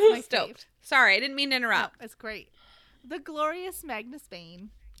 I'm just stoked. Sorry, I didn't mean to interrupt. No, it's great. The glorious Magnus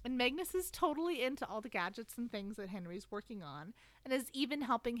Bane. And Magnus is totally into all the gadgets and things that Henry's working on. And is even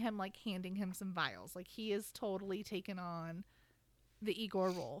helping him, like, handing him some vials. Like, he is totally taken on the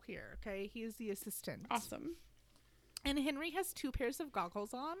Igor role here, okay? He is the assistant. Awesome. And Henry has 2 pairs of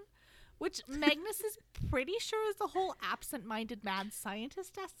goggles on, which Magnus is pretty sure is the whole absent-minded mad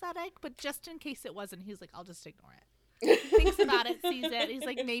scientist aesthetic. But just in case it wasn't, he's like, I'll just ignore it. Thinks about it, sees it. He's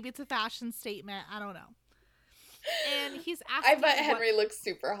like, maybe it's a fashion statement. I don't know. And he's asking. I bet Henry looks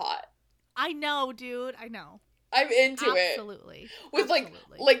super hot. I know, dude. I know. I'm into Absolutely. it. With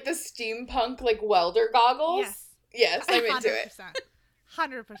Absolutely. like the steampunk like welder goggles. Yes. Yes, I'm into it.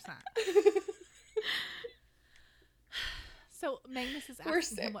 100%. So Magnus is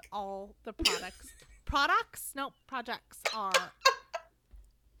asking him what all the projects are.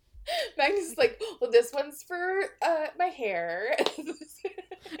 Magnus is like, well, this one's for my hair.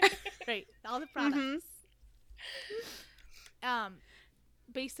 Right, all the products.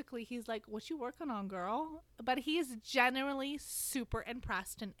 Basically, he's like, what you working on, girl? But he is generally super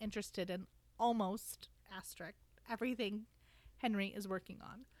impressed and interested in almost everything Henry is working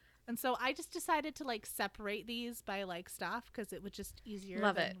on. And so I just decided to like separate these by like stuff because it was just easier.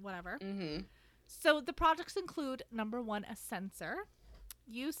 Love than it. Whatever. So the projects include number 1, a sensor.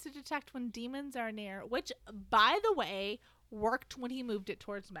 used to detect when demons are near, which, by the way, worked when he moved it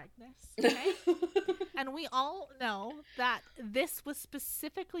towards Magnus. Okay? And we all know that this was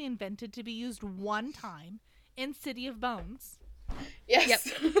specifically invented to be used one time in City of Bones.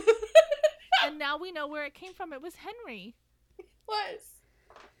 Yes. Yep. And now we know where it came from. It was Henry. Was.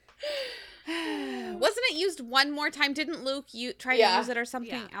 Wasn't it used one more time? Didn't Luke try to use it or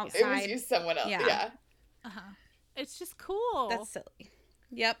something Yeah. outside? It was used someone else. Yeah. Uh-huh. It's just cool. That's silly.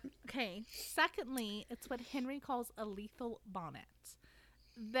 Yep. Okay. Secondly, it's what Henry calls a lethal bonnet.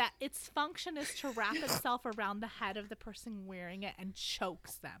 That its function is to wrap itself around the head of the person wearing it and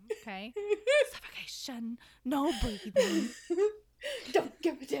chokes them. Okay? Suffocation. No breathing. Don't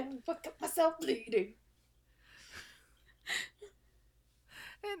give a damn. Fuck up myself bleeding.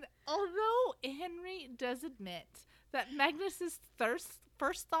 And although Henry does admit that Magnus's first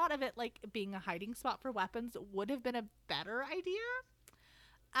thought of it like being a hiding spot for weapons would have been a better idea,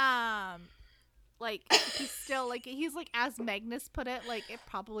 like he's still like he's like, as Magnus put it, like it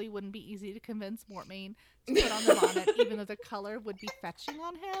probably wouldn't be easy to convince Mortmain to put on the bonnet, even though the color would be fetching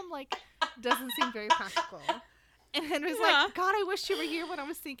on him. Like, doesn't seem very practical. And Henry's like, God, I wish you were here when I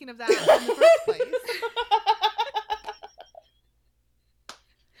was thinking of that in the first place.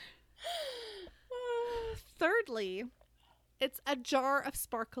 Thirdly, it's a jar of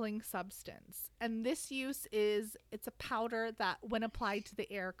sparkling substance. And this use is, it's a powder that, when applied to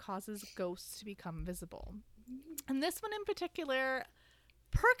the air, causes ghosts to become visible. And this one in particular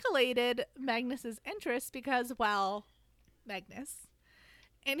percolated Magnus's interest because, well, Magnus.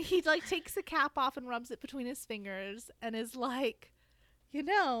 And he, like, takes the cap off and rubs it between his fingers and is like, you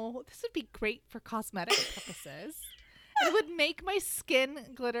know, this would be great for cosmetic purposes. It would make my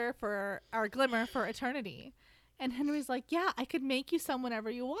skin glimmer for eternity. And Henry's like, yeah, I could make you some whenever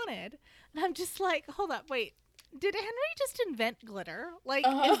you wanted. And I'm just like, hold up, wait. Did Henry just invent glitter? Like,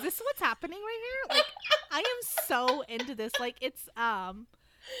 is this what's happening right here? Like, I am so into this. Like, it's, God,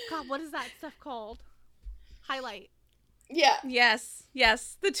 what is that stuff called? Highlight. Yeah. Yes.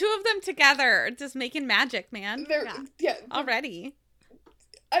 The two of them together just making magic, man. They're, yeah. Already.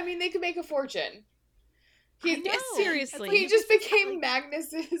 I mean, they could make a fortune. Seriously. He just became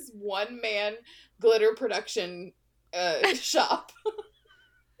Magnus's one-man glitter production shop.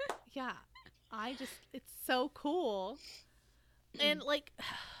 Yeah. It's so cool. And, like,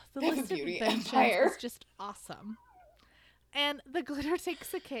 the They have a list of beauty inventions empire. is just awesome. And the glitter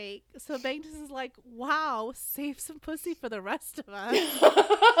takes the cake. So Magnus is like, wow, save some pussy for the rest of us.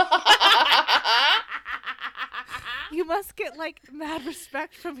 You must get, like, mad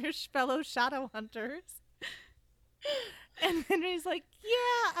respect from your fellow shadow hunters. And Henry's like,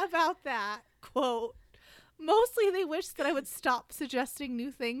 yeah, about that. Quote, mostly they wish that I would stop suggesting new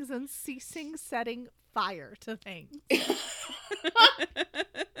things and ceasing setting fire to things.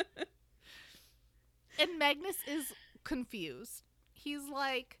 And Magnus is confused. He's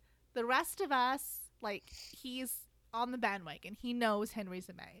like, the rest of us, like, he's on the bandwagon. He knows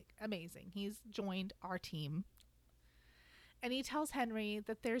Henry's amazing. He's joined our team. And he tells Henry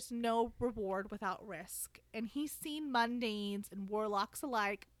that there's no reward without risk. And he's seen mundanes and warlocks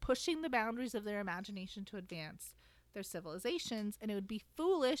alike pushing the boundaries of their imagination to advance their civilizations. And it would be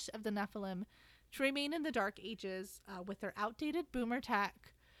foolish of the Nephilim to remain in the Dark Ages with their outdated boomer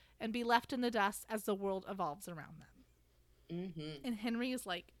tech and be left in the dust as the world evolves around them. Mm-hmm. And Henry is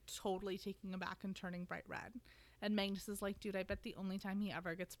like totally taken aback and turning bright red. And Magnus is like, dude, I bet the only time he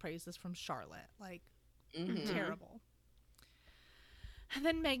ever gets praise is from Charlotte. Like, terrible. And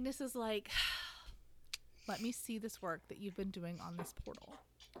then Magnus is like, let me see this work that you've been doing on this portal.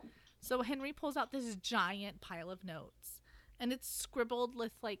 So Henry pulls out this giant pile of notes. And it's scribbled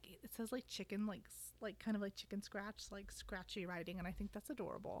with, like, it says, like, chicken, like kind of like chicken scratch, like scratchy writing. And I think that's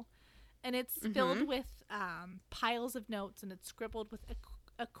adorable. And it's filled with piles of notes. And it's scribbled with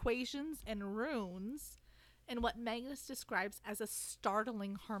equations and runes. And what Magnus describes as a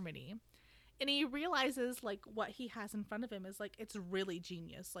startling harmony. And he realizes, like, what he has in front of him is, like, it's really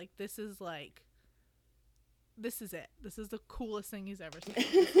genius. Like, this is it. This is the coolest thing he's ever seen.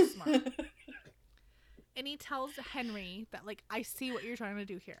 This is smart. And he tells Henry that, like, I see what you're trying to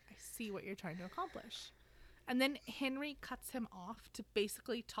do here. I see what you're trying to accomplish. And then Henry cuts him off to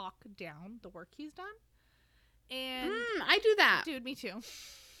basically talk down the work he's done. And I do that. Dude, me too.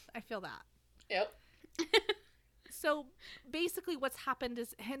 I feel that. Yep. So basically what's happened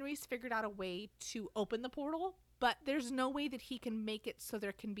is Henry's figured out a way to open the portal, but there's no way that he can make it so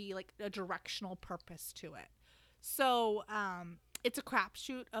there can be, like, a directional purpose to it. So it's a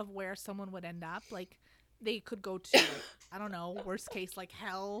crapshoot of where someone would end up. Like, they could go to, I don't know, worst case, like,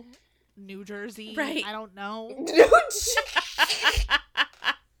 hell, New Jersey. Right. I don't know.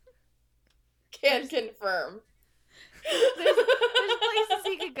 Can confirm. There's places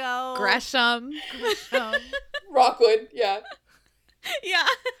he could go. Gresham. Rockwood, yeah. Yeah.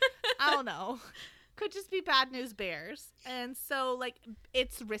 I don't know. Could just be Bad News Bears. And so, like,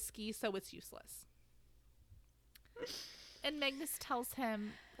 it's risky, so it's useless. And Magnus tells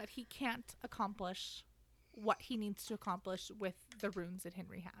him that he can't accomplish what he needs to accomplish with the runes that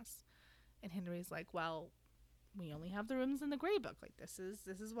Henry has. And Henry's like, well, we only have the runes in the Grey Book. Like, this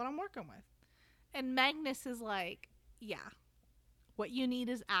is what I'm working with. And Magnus is like, yeah, what you need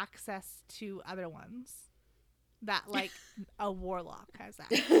is access to other ones that, like, a warlock has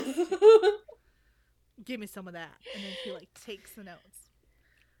access. Give me some of that. And then he, like, takes the notes.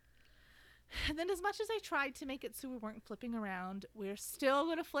 And then as much as I tried to make it so we weren't flipping around, we're still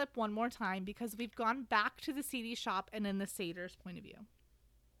going to flip one more time because we've gone back to the CD shop and in the satyr's point of view.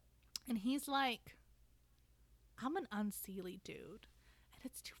 And he's like, I'm an unseelie dude, and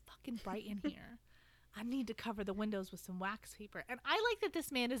it's too fucking bright in here. I need to cover the windows with some wax paper. And I like that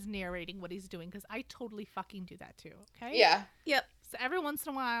this man is narrating what he's doing because I totally fucking do that too, okay? Yeah. Yep. So every once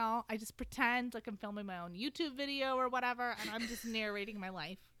in a while, I just pretend like I'm filming my own YouTube video or whatever, and I'm just narrating my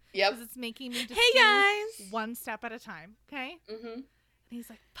life. Yep. Because it's making me just Hey, do guys. one step at a time, okay? Mm-hmm. And he's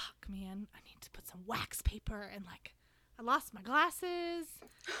like, fuck, man, I need to put some wax paper. And, like, I lost my glasses,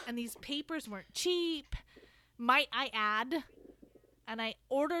 and these papers weren't cheap, might I add. And I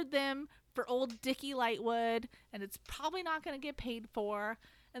ordered them for old Dickie Lightwood, and it's probably not going to get paid for.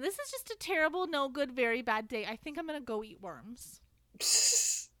 And this is just a terrible, no good, very bad day. I think I'm going to go eat worms.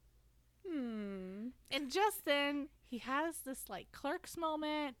 And just then, he has this, like, Clerks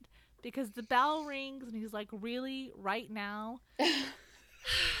moment because the bell rings, and he's like, really, right now?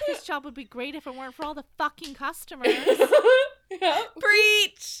 This job would be great if it weren't for all the fucking customers. Yeah.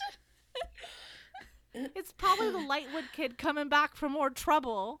 Preach. It's probably the Lightwood kid coming back for more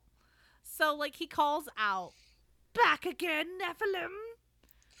trouble. So, like, he calls out, back again, Nephilim.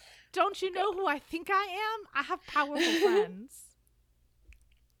 Don't you know who I think I am? I have powerful friends.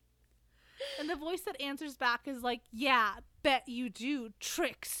 And the voice that answers back is like, yeah, bet you do,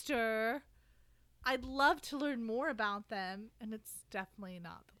 trickster. I'd love to learn more about them. And it's definitely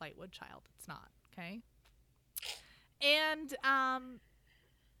not the Lightwood child. It's not, okay? And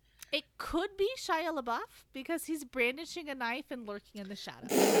it could be Shia LaBeouf because he's brandishing a knife and lurking in the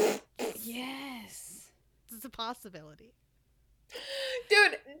shadows. Yes. It's a possibility.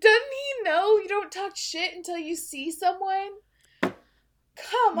 Dude, doesn't he know you don't talk shit until you see someone?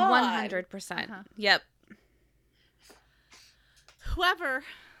 Come on. 100%. Uh-huh. Yep. Whoever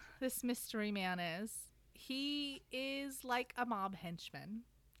this mystery man is, he is like a mob henchman.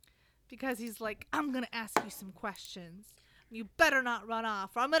 Because he's like, I'm going to ask you some questions. You better not run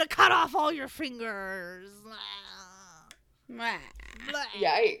off, or I'm going to cut off all your fingers. Blah.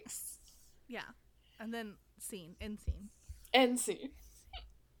 Yikes. Yeah. And then end scene. End scene.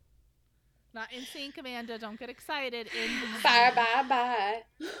 Not in sync, Amanda. Don't get excited. Bye, bye, bye.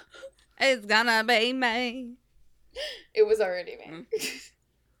 It's gonna be me. It was already me.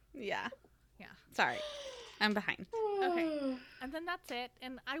 Yeah. Yeah. Sorry. I'm behind. Okay. And then that's it.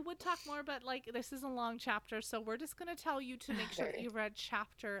 And I would talk more, but, like, this is a long chapter, so we're just going to tell you to make sure that you read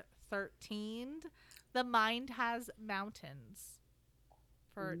chapter 13. The Mind Has Mountains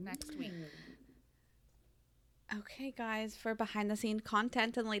for next week. Okay, guys, for behind the scene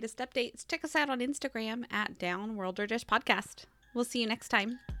content and latest updates, check us out on Instagram at Down World or Dish Podcast. We'll see you next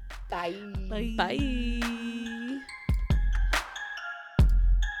time. Bye. Bye. Bye.